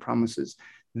through on the promises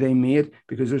they made,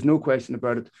 because there's no question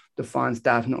about it. The fans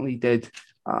definitely did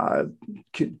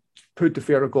put the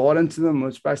fear of God into them,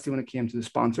 especially when it came to the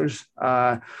sponsors.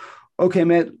 Okay,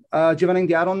 mate, do you have anything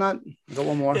to add on that? I've got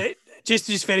one more.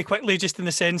 Just very quickly, just in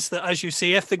the sense that, as you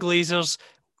say, if the Glazers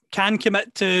can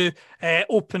commit to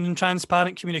open and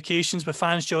transparent communications with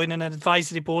fans joining an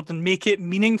advisory board and make it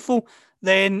meaningful,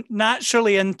 then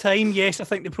naturally in time, yes, I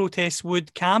think the protests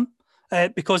would calm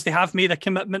because they have made a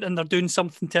commitment and they're doing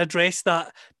something to address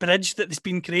that bridge that has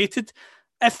been created.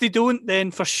 If they don't, then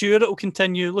for sure it will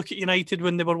continue. Look at United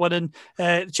when they were winning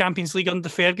the Champions League under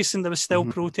Ferguson. There was still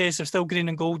protests, there was still green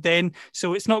and gold then.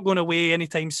 So it's not going away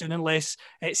anytime soon unless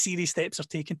serious steps are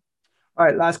taken. All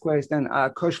right, last question.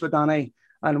 Kush Ladani.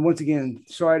 And once again,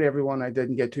 sorry to everyone I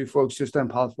didn't get to, folks, just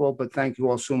impossible. But thank you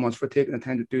all so much for taking the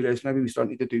time to do this. Maybe we start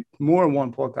need to do more than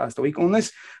one podcast a week on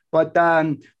this. But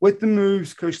with the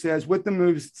moves, Kush says, with the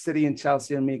moves City and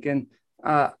Chelsea are making,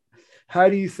 how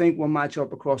do you think we'll match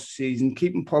up across the season?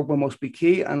 Keeping Pogba must be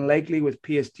key, and likely with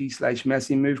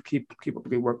PSG/Messi move, keep up the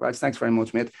good work, lads. Thanks very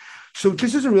much, mate. So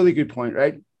this is a really good point,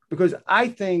 right? Because I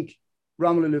think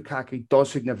Romelu Lukaku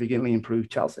does significantly improve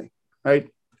Chelsea, right?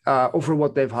 Over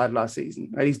what they've had last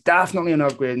season. Right? He's definitely an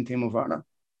upgrade in Timo Werner.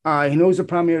 He knows the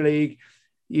Premier League.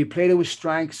 You played it with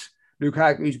strengths.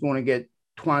 Lukaku's going to get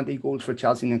 20 goals for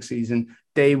Chelsea next season.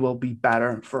 They will be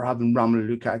better for having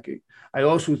Romelu Lukaku. I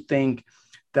also think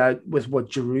that with what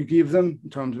Giroud gave them in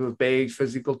terms of a big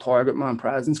physical target man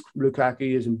presence,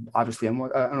 Lukaku is obviously an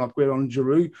upgrade on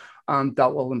Giroud.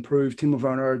 That will improve. Timo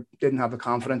Werner didn't have the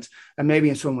confidence. And maybe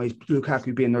in some ways,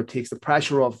 Lukaku being there takes the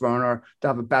pressure off Werner to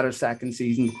have a better second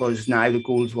season because now the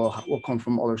goals will come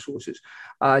from other sources.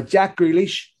 Jack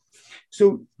Grealish.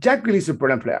 So Jack Grealish is a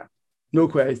brilliant player. No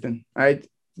question, right?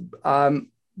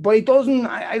 but he doesn't.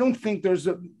 I don't think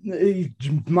he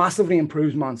massively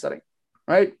improves Man City,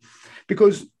 right?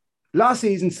 Because last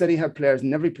season, City had players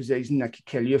in every position that could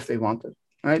kill you if they wanted,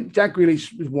 right? Jack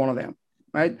Grealish was one of them,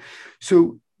 right?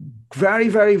 So very,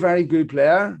 very, very good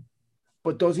player,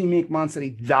 but does he make Man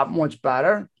City that much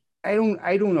better? I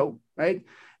don't know, right?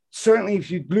 Certainly, if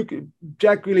you look at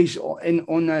Jack Grealish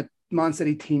on that Man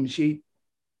City team sheet,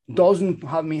 doesn't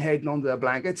have me heading under the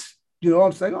blankets. You know,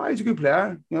 I'm saying, oh, he's a good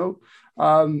player. You know,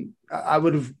 I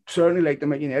would have certainly liked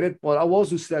him at United, but I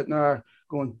wasn't sitting there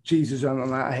going, Jesus,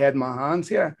 I'm ahead of my hands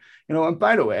here. You know, and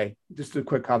by the way, just a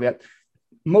quick caveat,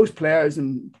 most players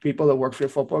and people that work for your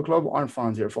football club aren't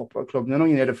fans of your football club. They know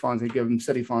United fans, they give them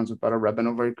City fans a better ribbon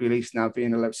over Grealish not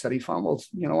being a City fan. Well,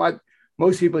 you know what?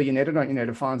 Most people at United aren't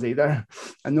United fans either,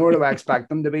 and nor do I expect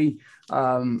them to be.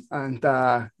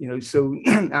 You know, so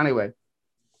anyway,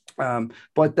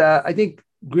 but I think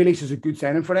Grealish is a good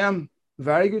signing for them,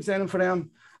 very good signing for them.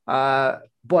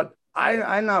 But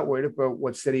I'm not worried about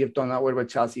what City have done, not worried about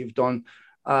Chelsea have done.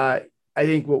 I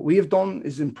think what we have done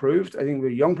is improved. I think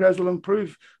the young players will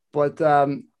improve. But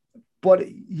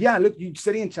yeah, look,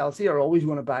 City and Chelsea are always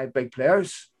going to buy big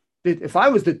players. If I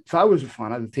was a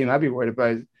fan of the team, I'd be worried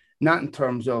about it, not in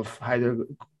terms of how they're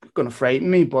going to frighten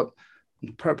me, but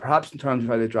perhaps in terms of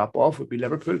how they drop off would be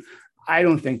Liverpool. I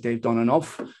don't think they've done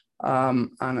enough.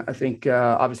 And I think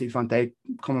obviously Van Dijk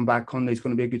coming back Sunday is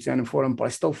going to be a good signing for them, but I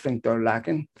still think they're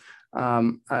lacking.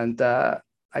 I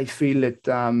feel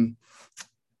that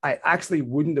I actually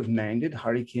wouldn't have minded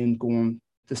Harry Kane going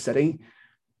to City,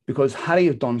 because had he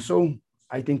have done so,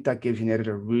 I think that gives United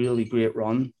a really great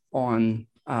run on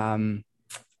Holland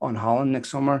next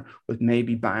summer, with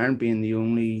maybe Bayern being the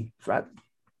only threat.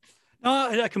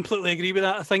 No, I completely agree with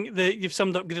that. I think that you've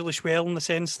summed up Grealish well, in the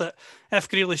sense that if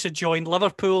Grealish had joined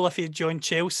Liverpool, if he had joined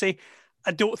Chelsea,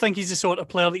 I don't think he's the sort of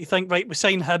player that you think, right, we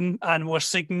sign him and we're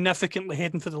significantly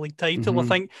heading for the league title. I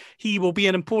think he will be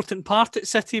an important part at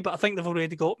City, but I think they've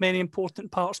already got many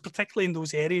important parts, particularly in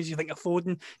those areas. You think of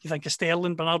Foden, you think of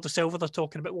Sterling, Bernardo Silva, they're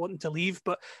talking about wanting to leave,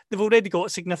 but they've already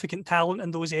got significant talent in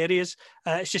those areas.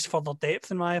 It's just further depth,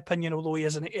 in my opinion, although he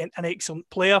is an excellent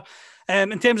player.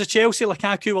 In terms of Chelsea,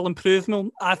 Lukaku will improve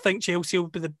them. I think Chelsea will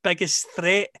be the biggest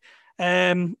threat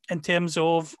in terms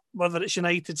of whether it's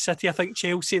United, City. I think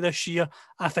Chelsea this year,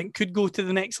 I think, could go to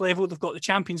the next level. They've got the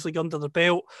Champions League under their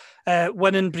belt.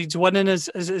 Winning breeds winning, as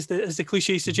the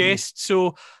cliche suggests.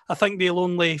 So I think they'll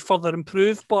only further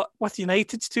improve. But with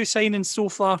United's two signings so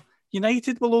far,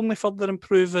 United will only further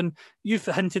improve. And you've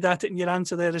hinted at it in your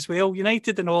answer there as well.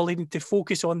 United and all need to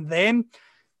focus on them.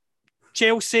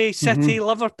 Chelsea, City,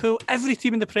 Liverpool, every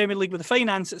team in the Premier League with the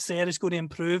finance that's there is going to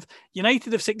improve.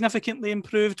 United have significantly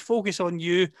improved. Focus on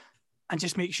you and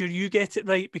just make sure you get it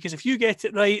right, because if you get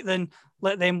it right, then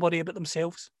let them worry about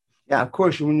themselves. Yeah, of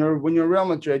course. When you're Real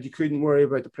Madrid, you couldn't worry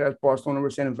about the players Barcelona were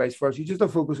saying, and vice versa. You just have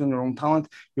to focus on your own talent,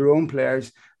 your own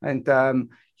players. And,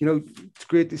 you know, it's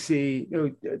great to see,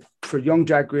 you know, for young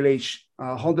Jack Grealish,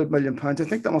 £100 million. I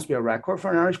think that must be a record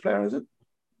for an Irish player, is it?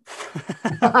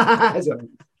 Sorry.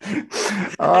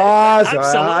 I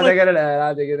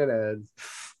think it is.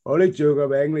 Only joke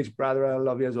of English, brother. I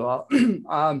love you as well.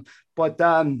 I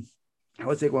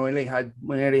would say when we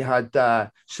nearly had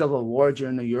civil war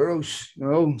during the Euros, you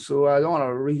know. So I don't want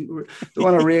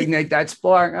to reignite that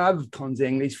spark. I have tons of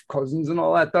English cousins and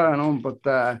all that there, you know. But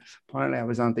apparently I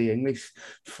was anti-English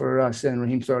for saying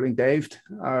Raheem Sterling dived.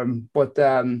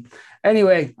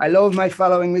 Anyway, I love my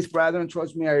fellow English brethren.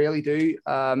 Trust me, I really do.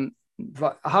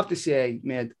 But I have to say,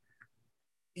 mate,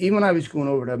 even when I was going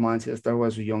over to Manchester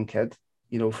as a young kid,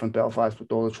 you know, from Belfast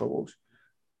with all the troubles,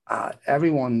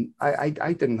 everyone, I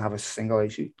didn't have a single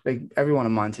issue. Like, everyone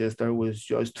in Manchester was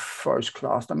just first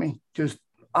class to me, just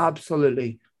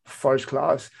absolutely first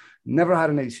class. Never had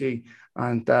an issue.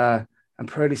 And I'm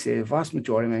proud to say the vast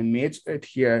majority of my mates out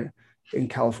here in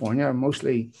California are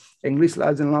mostly English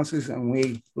lads and lasses, and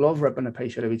we love ripping the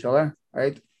piss out of each other,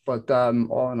 right? But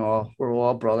all in all, we're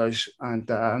all brothers. And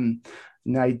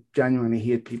I genuinely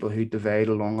hate people who divide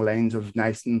along the lines of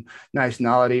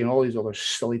nationality and all these other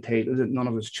silly titles that none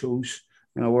of us chose.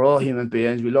 You know, we're all human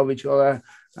beings. We love each other.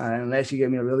 Unless you give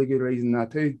me a really good reason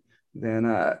not to,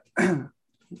 then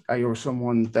you're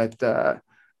someone that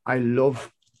I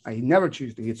love. I never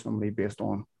choose to hate somebody based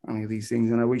on any of these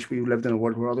things. And I wish we lived in a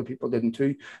world where other people didn't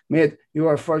too. Mate, you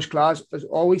are first class. As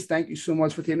always, thank you so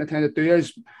much for taking the time to do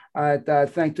this.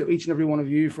 Thank to each and every one of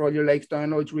you for all your likes,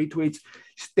 downloads, retweets.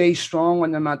 Stay strong on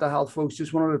the mental health, folks.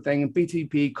 Just one other thing. And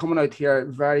BTP coming out here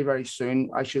very, very soon.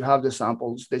 I should have the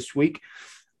samples this week.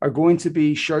 Are going to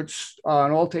be shirts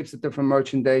and all types of different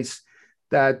merchandise.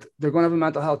 that they're going to have a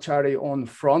mental health charity on the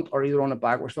front or either on the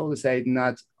back. We're still deciding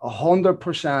that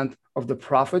 100% of the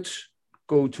profits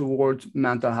go towards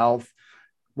mental health.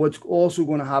 What's also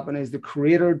going to happen is the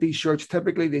creator of these shirts,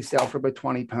 typically they sell for about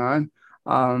 £20.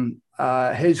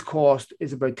 His cost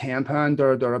is about £10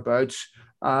 or thereabouts.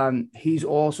 He's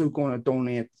also going to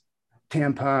donate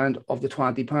 £10 of the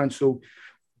 £20. So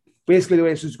basically the way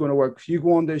this is going to work, if you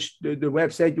go on the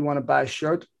website, you want to buy a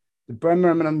shirt, the bare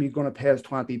minimum you're going to pay is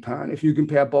 £20. If you can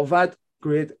pay above that,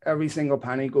 great. Every single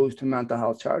penny goes to mental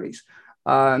health charities.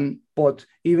 But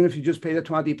even if you just pay the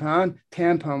 £20,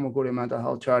 £10 will go to a mental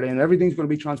health charity, and everything's going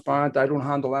to be transparent. I don't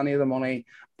handle any of the money,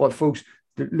 but folks,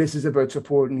 this is about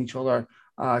supporting each other.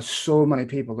 So many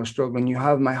people are struggling. You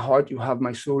have my heart, you have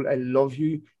my soul. I love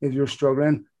you. If you're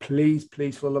struggling, please,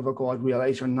 for the love of God,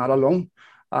 realize you're not alone.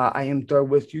 I am there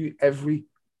with you every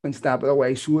step of the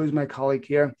way. So is my colleague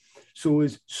here. So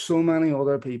is so many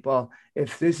other people.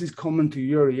 If this is coming to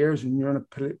your ears and you're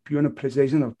in a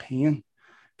position of pain,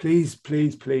 please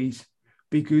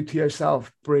be good to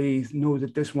yourself. Breathe. Know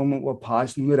that this moment will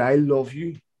pass. Know that I love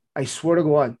you. I swear to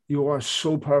God, you are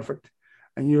so perfect.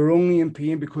 And you're only in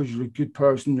pain because you're a good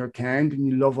person, you're kind, and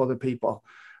you love other people.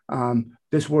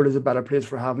 This world is a better place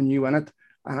for having you in it.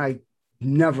 And I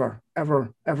never,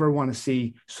 ever want to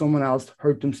see someone else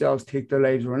hurt themselves, take their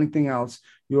lives, or anything else.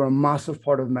 You're a massive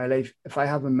part of my life. If I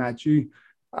haven't met you,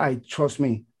 trust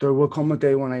me, there will come a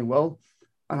day when I will.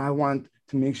 And I want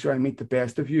to make sure I meet the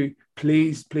best of you.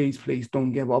 Please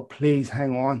don't give up. Please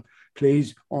hang on.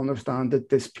 Please understand that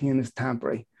this pain is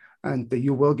temporary and that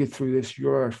you will get through this.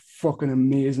 You're fucking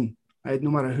amazing, right?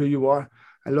 No matter who you are.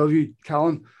 I love you,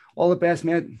 Callum. All the best,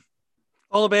 mate.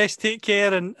 All the best. Take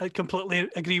care, and I completely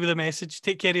agree with the message.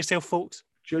 Take care of yourself, folks.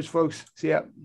 Cheers, folks. See ya.